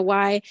don't know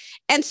why.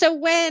 And so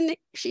when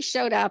she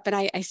showed up, and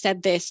I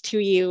said this to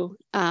you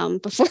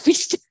before we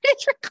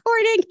started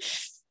recording,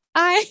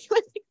 I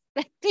was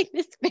expecting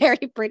this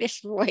very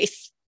British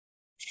voice,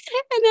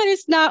 and that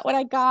is not what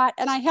I got.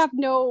 And I have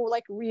no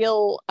like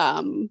real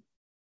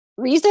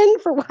reason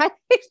for why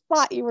I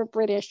thought you were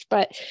British,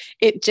 but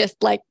it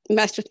just like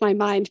messed with my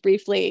mind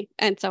briefly.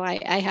 And so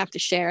I have to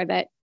share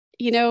that,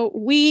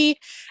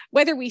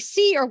 whether we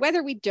see or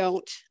whether we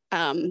don't,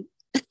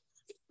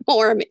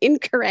 form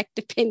incorrect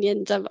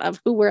opinions of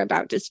who we're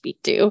about to speak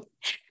to.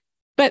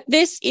 But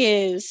this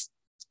is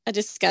a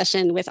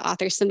discussion with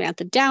author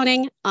Samantha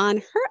Downing on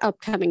her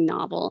upcoming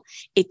novel,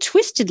 A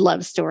Twisted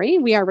Love Story.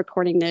 We are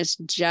recording this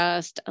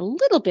just a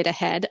little bit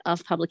ahead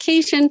of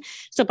publication.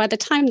 So by the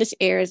time this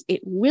airs,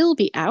 it will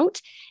be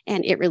out,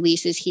 and it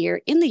releases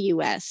here in the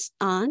US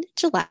on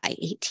July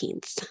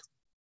 18th.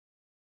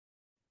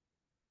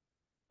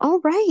 All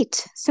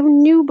right. So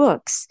new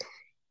books.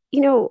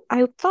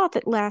 I thought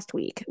that last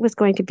week was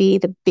going to be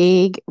the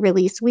big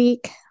release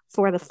week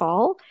for the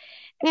fall.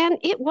 And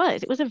it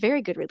was. It was a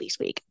very good release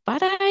week.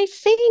 But I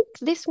think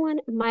this one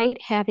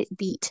might have it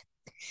beat.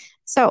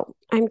 So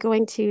I'm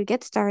going to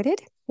get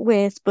started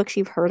with books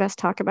you've heard us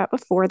talk about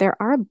before. There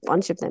are a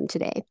bunch of them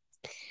today.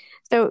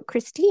 So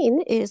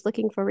Christine is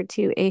looking forward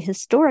to a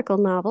historical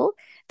novel.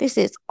 This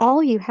is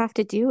All You Have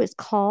to Do Is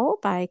Call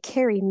by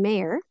Carrie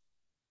Mayer.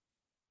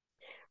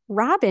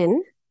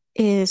 Robin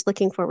is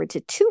looking forward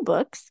to two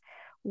books.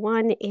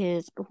 One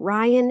is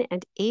Ryan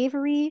and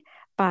Avery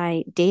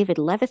by David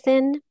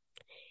Levithan.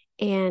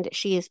 And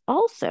she is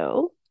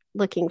also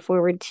looking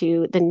forward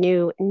to the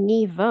new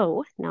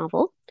Niveau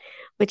novel,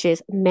 which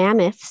is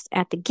Mammoths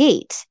at the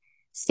Gate,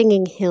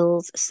 Singing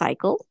Hills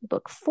Cycle,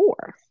 Book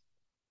 4.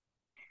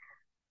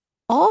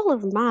 All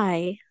of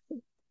my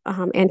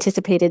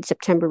anticipated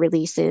September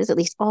releases, at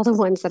least all the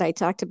ones that I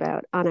talked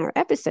about on our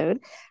episode,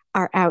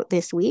 are out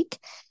this week.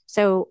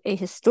 So a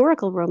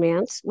historical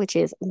romance, which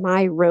is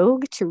My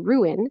Rogue to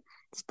Ruin,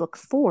 it's Book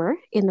 4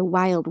 in the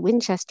Wild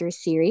Winchester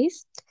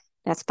series.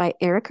 That's by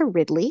Erica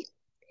Ridley.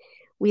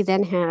 We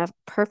then have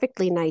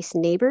Perfectly Nice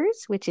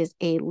Neighbors, which is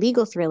a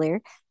legal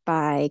thriller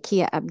by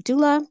Kia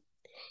Abdullah.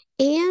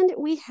 And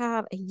we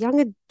have a young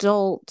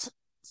adult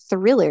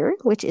thriller,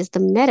 which is The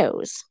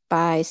Meadows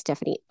by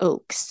Stephanie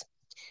Oakes.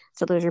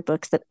 So those are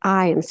books that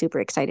I am super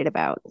excited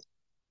about.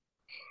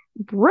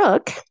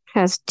 Brooke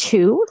has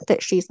two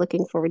that she's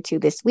looking forward to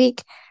this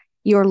week.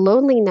 Your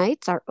Lonely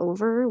Nights Are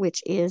Over,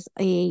 which is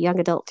a young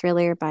adult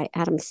thriller by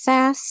Adam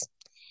Sass.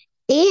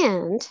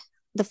 And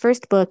the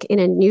first book in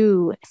a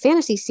new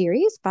fantasy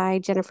series by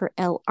Jennifer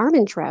L.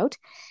 Armentrout.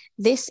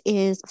 This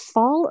is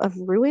Fall of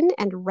Ruin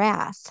and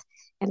Wrath,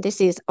 and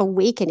this is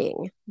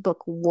Awakening,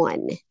 Book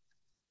 1.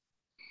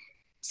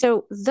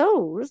 So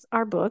those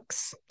are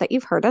books that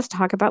you've heard us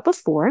talk about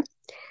before.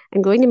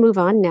 I'm going to move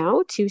on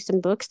now to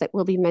some books that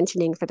we'll be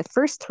mentioning for the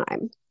first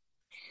time.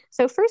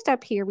 So first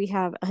up here, we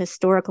have a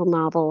historical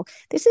novel.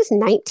 This is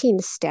 19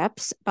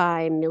 Steps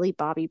by Millie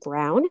Bobby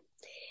Brown.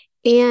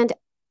 And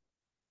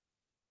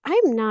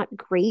I'm not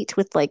great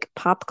with like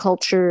pop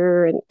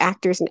culture and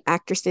actors and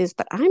actresses,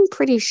 but I'm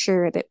pretty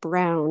sure that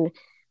Brown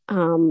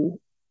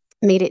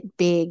made it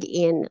big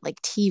in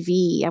like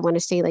TV. I want to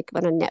say like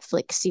on a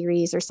Netflix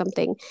series or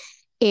something.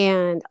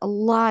 And a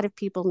lot of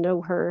people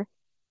know her.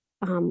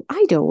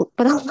 I don't,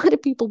 but a lot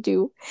of people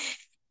do.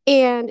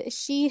 And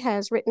she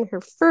has written her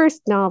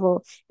first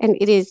novel, and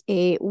it is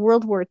a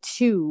World War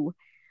II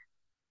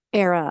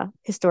era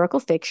historical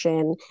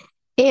fiction.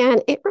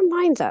 And it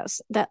reminds us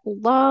that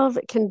love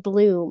can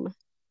bloom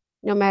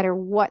no matter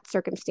what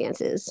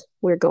circumstances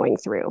we're going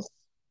through.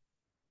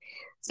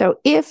 So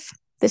if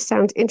this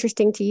sounds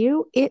interesting to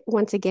you, it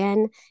once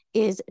again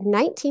is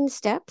 19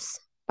 Steps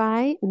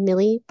by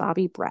Millie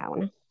Bobby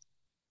Brown.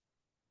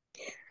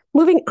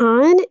 Moving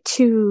on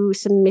to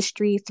some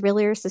mystery,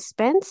 thriller,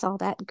 suspense, all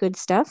that good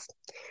stuff.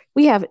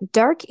 We have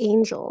Dark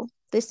Angel.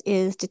 This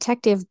is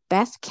Detective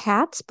Beth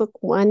Katz, book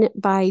 1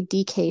 by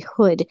D.K.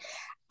 Hood.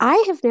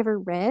 I have never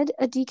read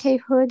a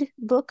D.K. Hood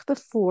book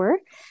before,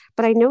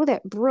 but I know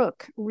that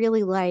Brooke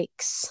really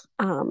likes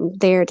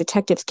their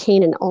Detectives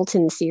Kane and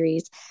Alton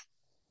series.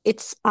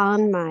 It's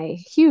on my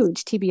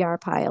huge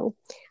TBR pile,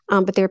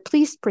 but they're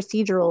police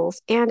procedurals,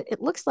 and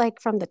it looks like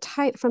from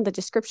the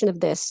description of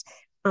this,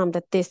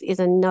 that this is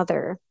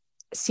another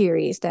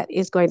series that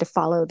is going to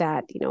follow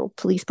that,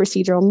 police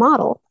procedural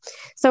model.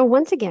 So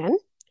once again,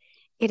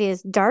 it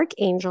is Dark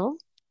Angel,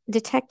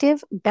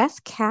 Detective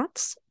Beth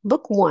Katz,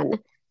 book 1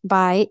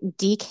 by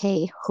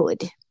D.K.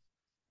 Hood.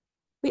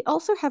 We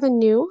also have a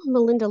new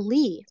Melinda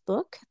Lee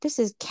book. This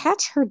is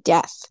Catch Her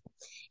Death.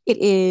 It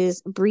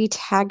is Bree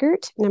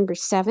Taggart, number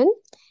 7.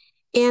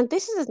 And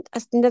this is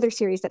another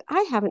series that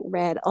I haven't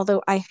read,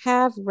 although I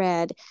have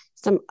read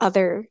some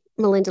other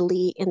Melinda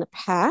Lee in the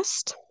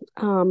past.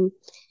 And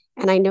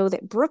I know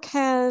that Brooke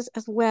has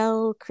as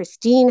well.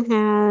 Christine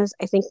has.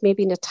 I think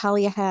maybe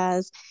Natalia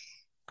has.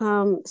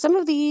 Some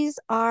of these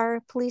are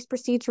police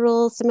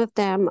procedurals. Some of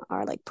them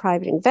are like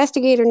private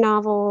investigator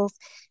novels.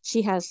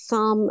 She has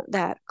some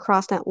that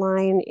cross that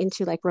line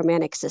into like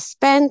romantic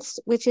suspense,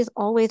 which is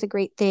always a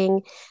great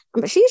thing.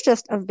 But she's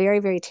just a very,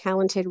 very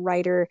talented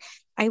writer.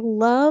 I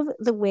love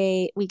the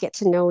way we get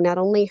to know not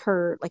only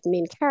her like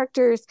main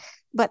characters,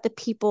 but the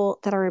people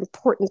that are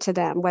important to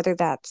them, whether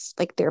that's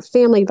like their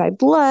family by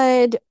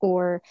blood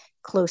or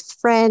close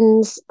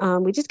friends.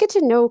 We just get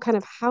to know kind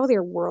of how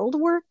their world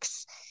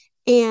works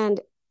and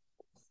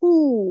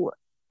who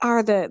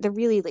are the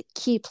really like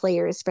key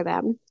players for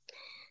them.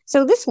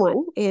 So this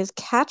one is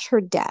Catch Her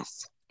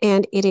Death,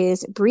 and it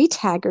is Bree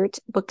Taggart,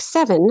 book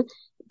 7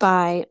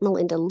 by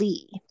Melinda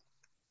Lee.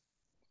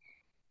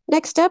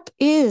 Next up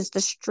is The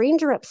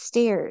Stranger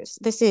Upstairs.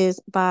 This is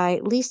by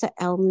Lisa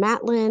L.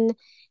 Matlin,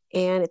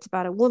 and it's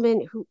about a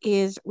woman who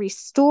is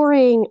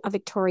restoring a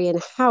Victorian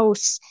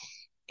house,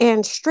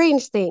 and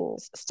strange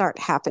things start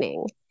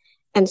happening.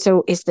 And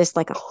so is this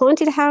like a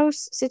haunted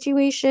house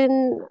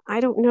situation? I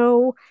don't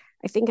know.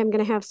 I think I'm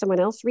going to have someone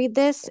else read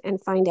this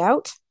and find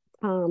out.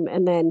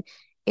 And then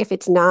if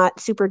it's not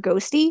super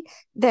ghosty,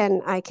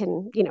 then I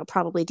can,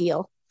 probably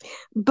deal.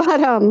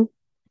 But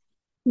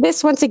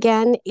this once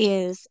again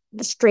is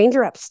The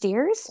Stranger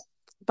Upstairs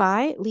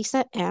by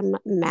Lisa M.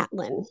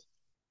 Matlin.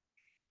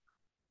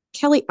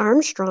 Kelly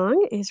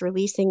Armstrong is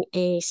releasing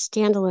a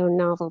standalone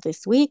novel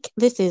this week.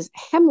 This is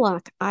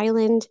Hemlock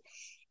Island,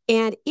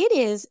 and it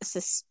is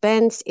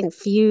suspense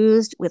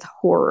infused with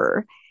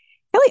horror.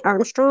 Kelly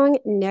Armstrong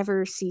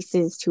never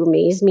ceases to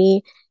amaze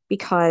me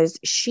because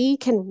she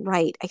can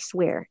write, I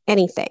swear,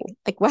 anything.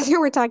 Like whether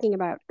we're talking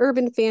about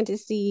urban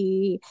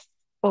fantasy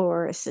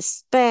or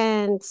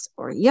suspense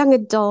or young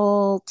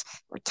adult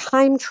or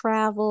time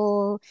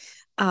travel,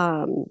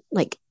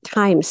 like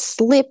time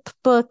slip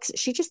books.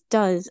 She just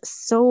does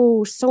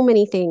so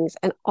many things,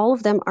 and all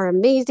of them are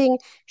amazing.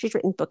 She's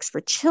written books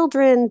for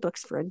children,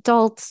 books for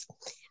adults.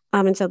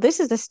 And so this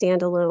is a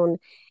standalone.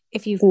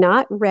 If you've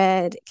not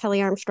read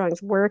Kelly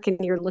Armstrong's work and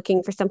you're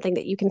looking for something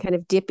that you can kind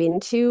of dip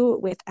into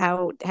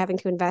without having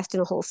to invest in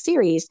a whole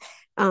series,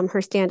 her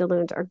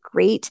standalones are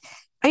great.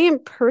 I am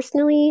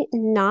personally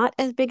not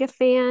as big a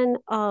fan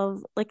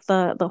of like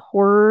the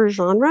horror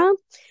genre,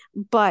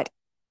 but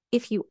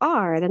if you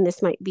are, then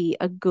this might be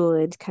a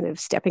good kind of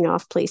stepping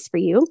off place for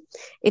you.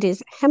 It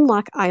is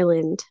Hemlock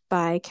Island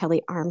by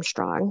Kelly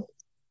Armstrong.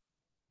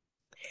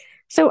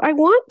 So I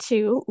want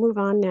to move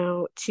on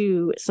now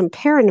to some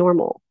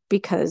paranormal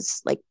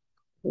because, like,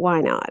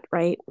 why not,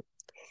 right?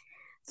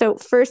 So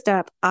first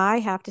up, I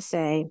have to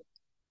say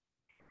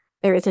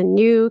there is a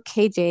new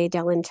KJ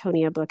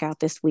Dell'Antonia book out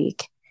this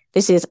week.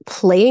 This is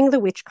Playing the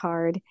Witch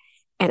Card,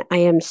 and I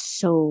am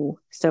so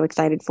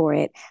excited for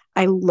it.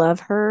 I love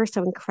her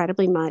so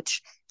incredibly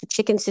much. The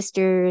Chicken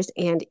Sisters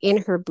and In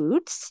Her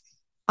Boots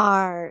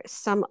are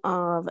some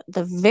of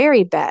the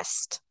very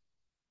best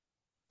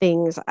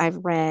things I've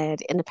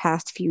read in the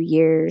past few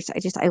years.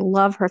 I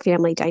love her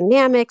family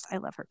dynamics. I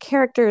love her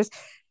characters.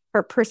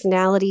 Her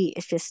personality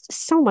is just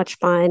so much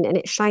fun, and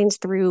it shines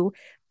through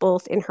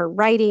both in her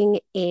writing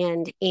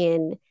and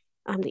in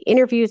the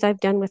interviews I've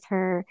done with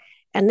her.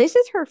 And this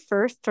is her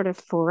first sort of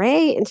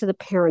foray into the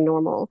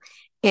paranormal.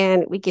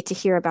 And we get to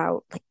hear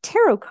about like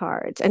tarot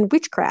cards and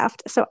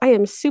witchcraft. So I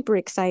am super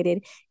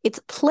excited. It's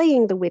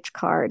Playing the Witch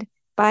Card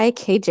by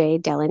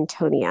KJ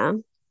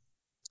Dell'Antonia.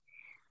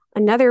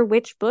 Another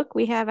witch book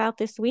we have out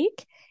this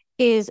week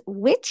is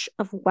Witch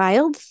of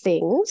Wild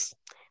Things.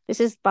 This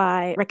is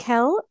by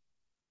Raquel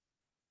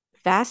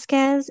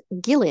Vasquez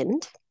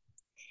Gilland.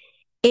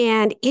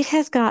 And it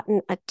has gotten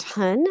a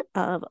ton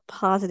of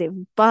positive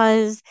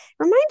buzz.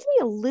 Reminds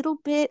me a little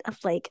bit of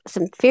like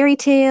some fairy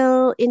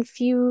tale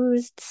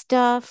infused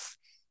stuff.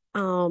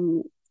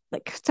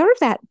 Like sort of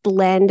that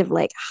blend of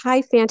like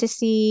high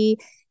fantasy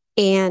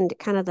and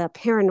kind of the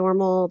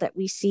paranormal that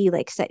we see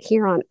like set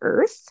here on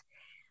Earth.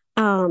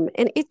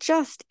 And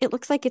it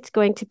looks like it's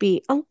going to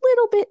be a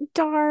little bit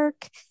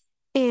dark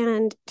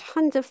and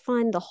tons of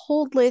fun. The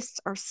hold lists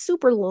are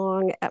super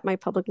long at my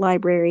public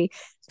library,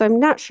 so I'm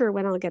not sure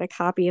when I'll get a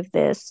copy of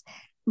this,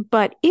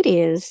 but it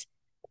is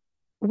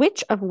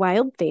Witch of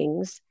Wild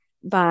Things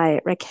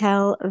by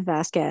Raquel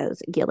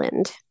Vasquez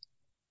Gilland.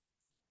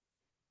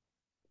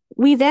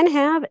 We then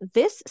have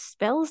This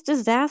Spells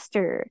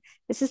Disaster.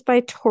 This is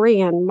by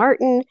Torianne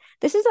Martin.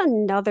 This is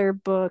another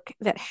book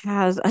that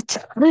has a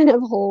ton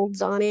of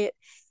holds on it.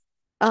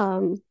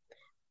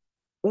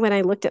 When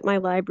I looked at my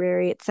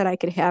library, it said I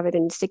could have it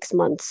in 6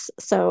 months.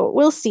 So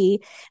we'll see.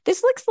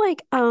 This looks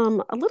like a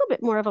little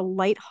bit more of a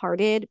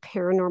lighthearted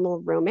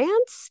paranormal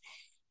romance.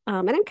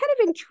 And I'm kind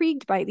of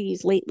intrigued by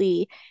these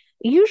lately.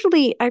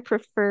 Usually I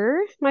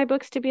prefer my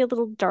books to be a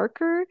little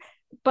darker,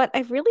 but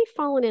I've really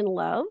fallen in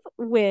love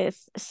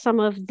with some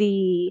of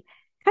the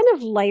kind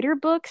of lighter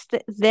books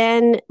that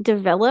then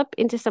develop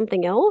into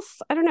something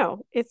else. I don't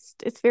know. It's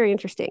very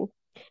interesting.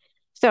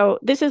 So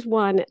this is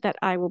one that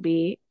I will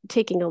be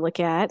taking a look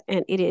at,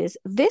 and it is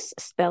This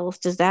Spells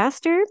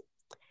Disaster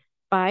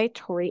by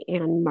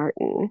Torianne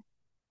Martin.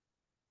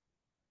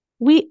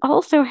 We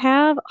also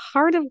have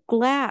Heart of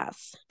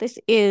Glass. This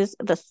is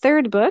the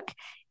third book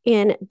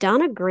in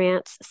Donna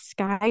Grant's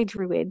Sky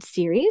Druid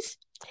series.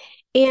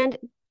 And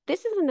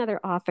this is another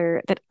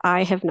author that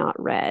I have not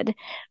read,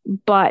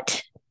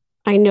 but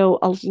I know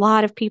a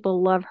lot of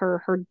people love her.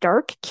 Her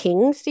Dark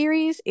King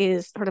series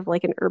is sort of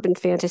like an urban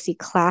fantasy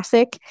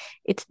classic.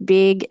 It's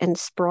big and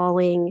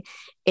sprawling.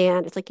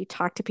 And it's like you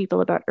talk to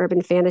people about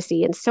urban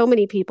fantasy, and so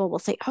many people will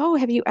say, "Oh,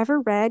 have you ever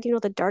read,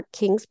 the Dark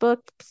King's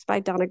books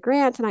by Donna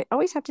Grant?" And I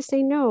always have to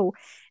say no.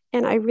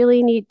 And I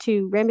really need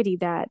to remedy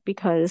that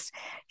because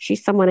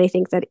she's someone I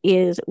think that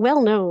is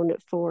well known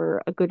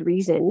for a good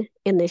reason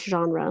in this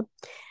genre.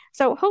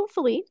 So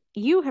hopefully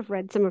you have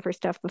read some of her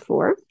stuff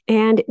before,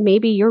 and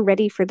maybe you're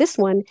ready for this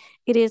one.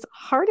 It is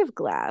Heart of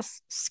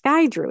Glass,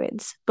 Sky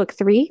Druids, Book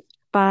 3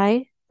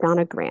 by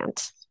Donna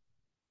Grant.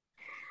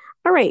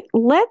 All right,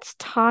 let's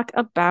talk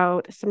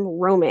about some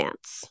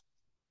romance,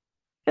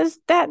 because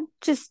that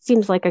just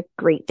seems like a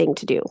great thing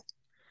to do.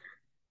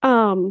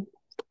 Um,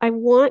 I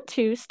want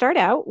to start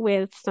out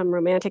with some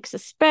romantic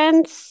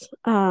suspense.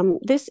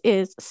 This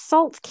is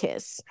Salt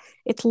Kiss.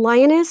 It's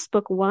Lioness,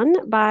 Book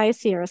 1 by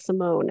Sierra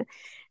Simone.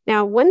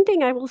 Now, one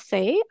thing I will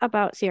say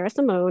about Sierra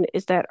Simone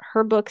is that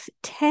her books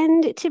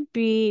tend to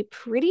be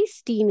pretty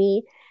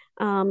steamy,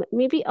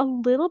 maybe a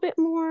little bit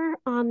more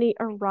on the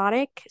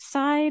erotic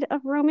side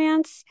of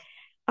romance.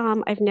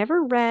 I've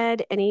never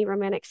read any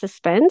romantic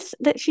suspense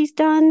that she's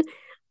done,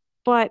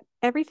 but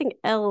everything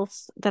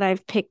else that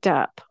I've picked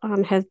up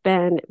has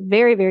been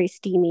very, very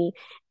steamy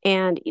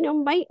and,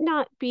 might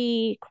not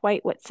be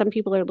quite what some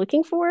people are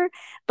looking for.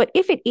 But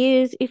if it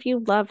is, if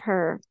you love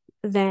her,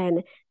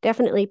 then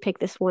definitely pick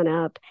this one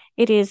up.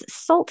 It is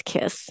Salt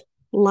Kiss,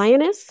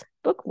 Lioness,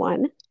 Book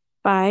 1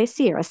 by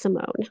Sierra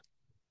Simone.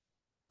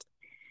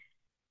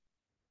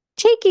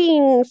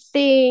 Taking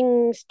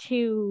things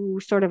to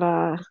sort of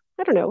a,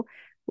 I don't know,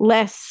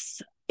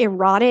 less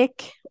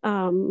erotic,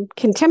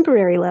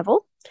 contemporary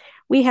level,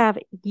 we have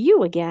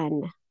You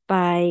Again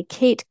by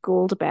Kate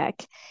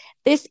Goldbeck.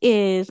 This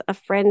is a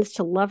friends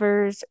to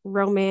lovers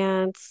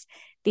romance.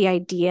 The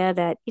idea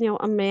that,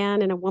 a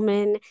man and a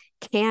woman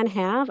can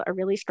have a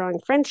really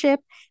strong friendship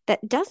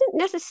that doesn't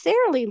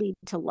necessarily lead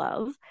to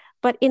love.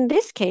 But in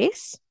this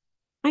case,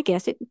 I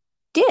guess it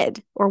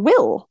did or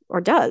will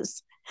or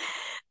does.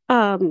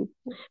 Um,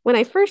 when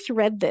I first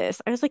read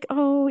this, I was like,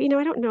 oh, I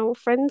don't know.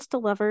 Friends to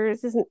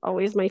lovers isn't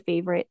always my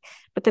favorite.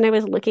 But then I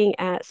was looking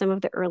at some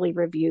of the early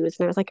reviews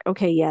and I was like,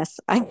 okay, yes,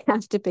 I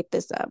have to pick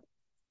this up.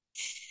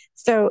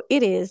 So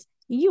it is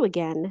You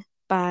Again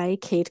by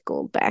Kate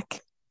Goldbeck.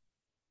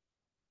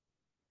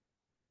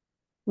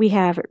 We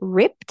have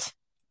Ripped.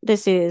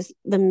 This is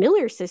The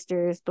Miller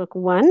Sisters, Book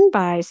 1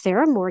 by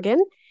Sarah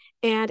Morgan.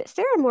 And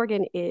Sarah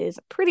Morgan is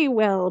pretty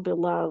well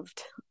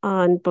beloved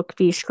on Book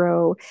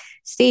Bistro.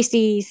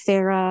 Stacy,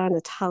 Sarah,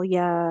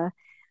 Natalia.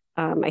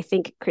 I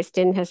think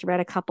Kristen has read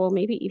a couple,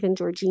 maybe even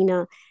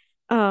Georgina.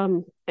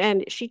 And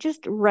she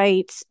just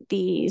writes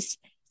these.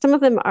 Some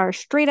of them are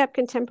straight up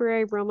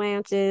contemporary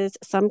romances.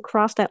 Some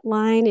cross that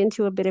line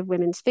into a bit of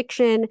women's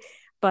fiction.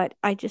 But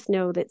I just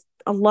know that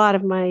a lot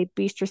of my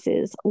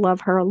beastresses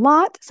love her a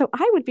lot. So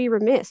I would be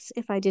remiss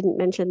if I didn't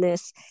mention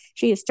this.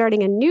 She is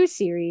starting a new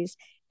series,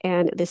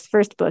 and this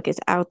first book is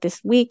out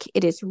this week.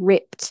 It is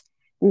Ripped,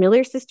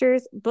 Miller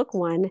Sisters, Book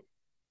 1,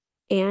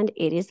 and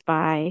it is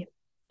by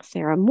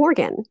Sarah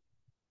Morgan.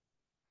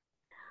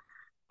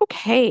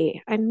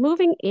 Okay, I'm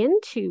moving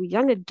into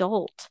young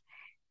adult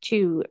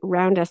to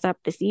round us up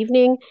this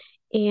evening,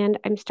 and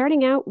I'm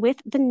starting out with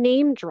The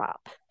Name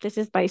Drop. This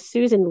is by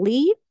Susan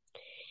Lee.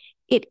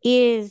 It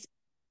is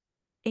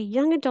a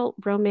young adult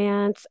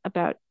romance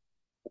about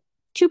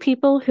two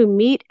people who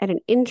meet at an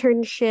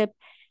internship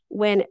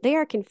when they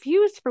are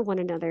confused for one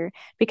another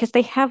because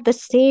they have the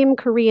same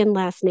Korean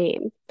last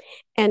name.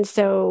 And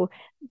so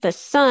the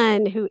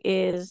son, who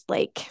is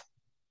like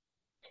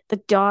the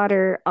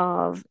daughter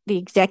of the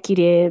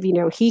executive,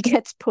 he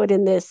gets put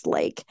in this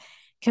like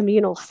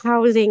communal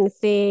housing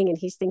thing and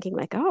he's thinking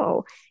like,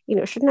 oh,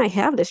 shouldn't I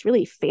have this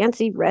really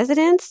fancy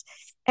residence?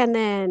 And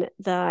then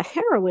the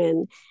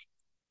heroine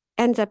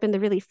ends up in the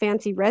really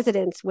fancy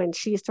residence when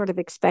she's sort of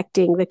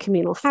expecting the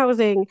communal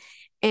housing,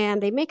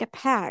 and they make a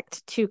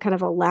pact to kind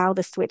of allow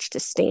the switch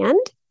to stand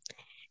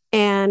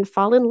and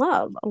fall in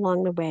love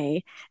along the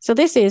way. So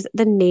this is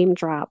The Name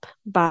Drop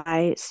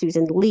by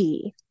Susan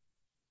Lee.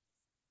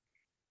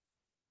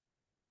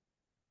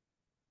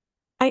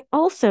 I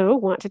also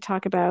want to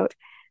talk about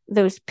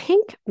Those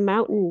Pink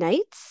Mountain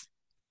Nights.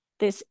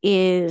 This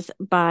is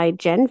by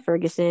Jen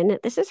Ferguson.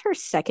 This is her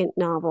second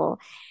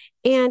novel,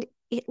 and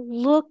it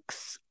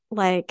looks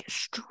like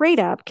straight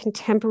up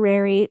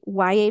contemporary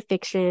YA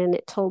fiction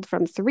told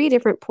from three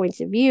different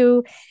points of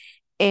view.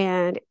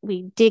 And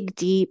we dig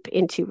deep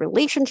into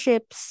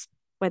relationships,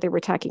 whether we're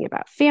talking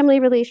about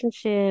family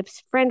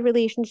relationships, friend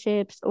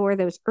relationships, or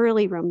those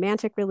early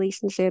romantic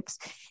relationships.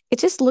 It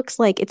just looks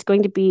like it's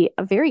going to be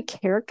a very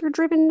character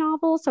driven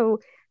novel. So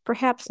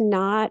perhaps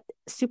not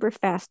super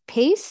fast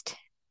paced,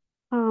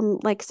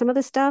 like some of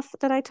the stuff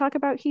that I talk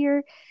about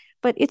here,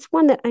 but it's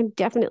one that I'm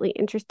definitely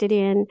interested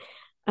in.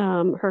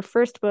 Her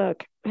first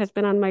book has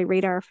been on my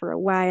radar for a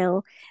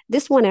while.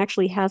 This one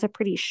actually has a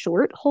pretty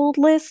short hold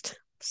list,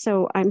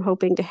 so I'm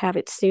hoping to have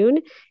it soon.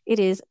 It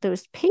is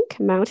Those Pink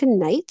Mountain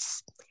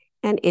Nights,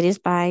 and it is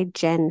by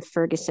Jen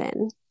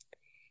Ferguson.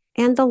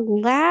 And the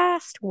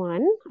last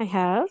one I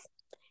have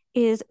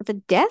is The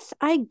Death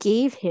I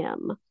Gave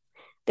Him.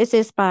 This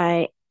is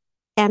by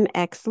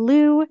MX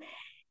Liu,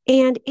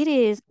 and it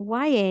is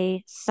YA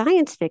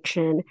science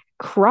fiction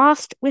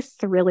crossed with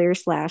thriller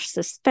slash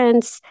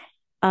suspense.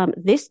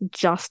 This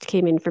just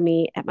came in for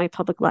me at my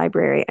public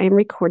library. I am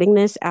recording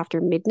this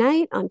after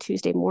midnight on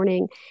Tuesday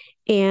morning,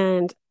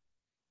 and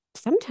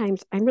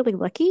sometimes I'm really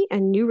lucky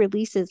and new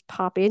releases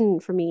pop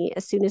in for me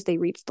as soon as they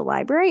reach the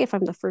library if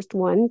I'm the first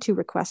one to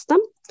request them.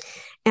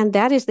 And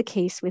that is the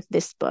case with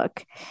this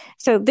book.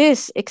 So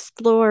this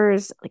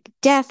explores like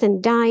death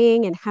and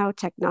dying and how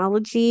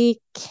technology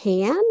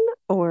can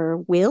or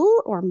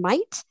will or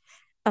might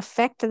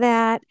affect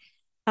that.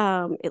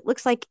 It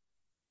looks like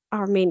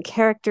our main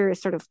character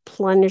is sort of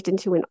plunged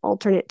into an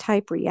alternate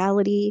type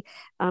reality.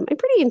 I'm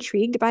pretty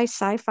intrigued by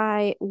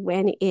sci-fi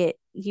when it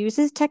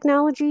uses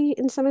technology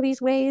in some of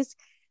these ways.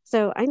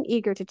 So I'm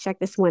eager to check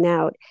this one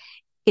out.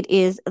 It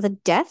is The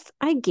Death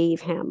I Gave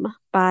Him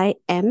by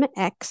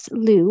MX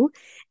Liu.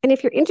 And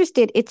if you're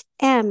interested, it's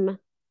M,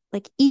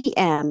 like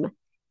EM,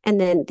 and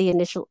then the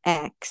initial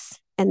X,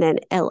 and then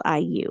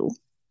LIU.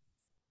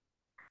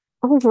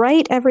 All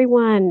right,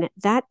 everyone.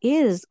 That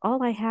is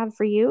all I have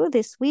for you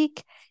this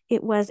week.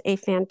 It was a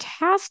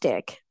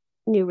fantastic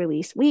new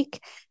release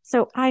week.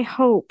 So I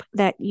hope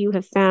that you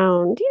have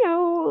found,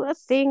 a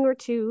thing or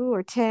two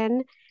or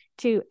 10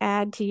 to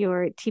add to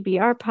your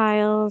TBR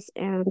piles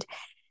and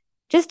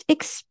just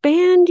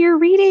expand your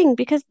reading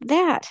because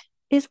that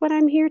is what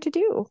I'm here to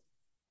do.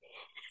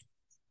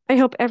 I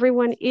hope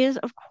everyone is,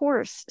 of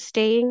course,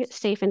 staying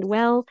safe and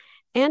well.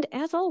 And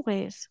as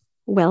always,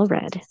 well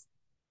read.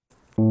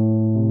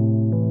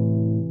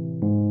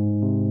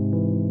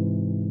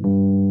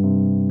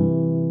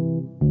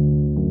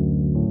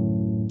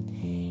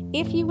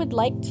 If you would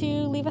like to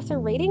leave us a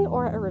rating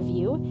or a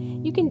review,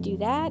 you can do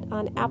that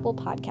on Apple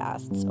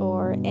Podcasts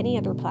or any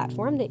other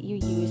platform that you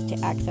use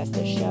to access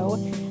the show.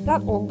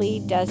 Not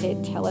only does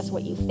it tell us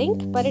what you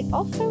think, but it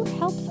also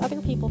helps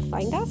other people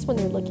find us when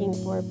they're looking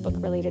for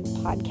book-related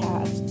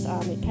podcasts.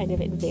 It kind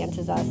of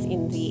advances us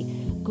in the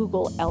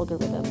Google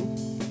algorithm.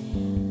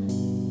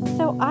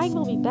 So I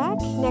will be back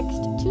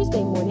next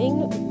Tuesday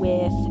morning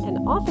with an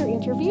author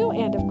interview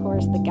and, of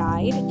course, the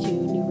guide to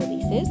new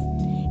releases.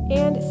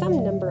 And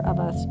some number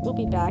of us will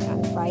be back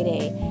on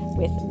Friday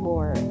with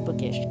more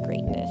bookish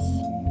greatness.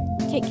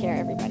 Take care,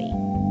 everybody.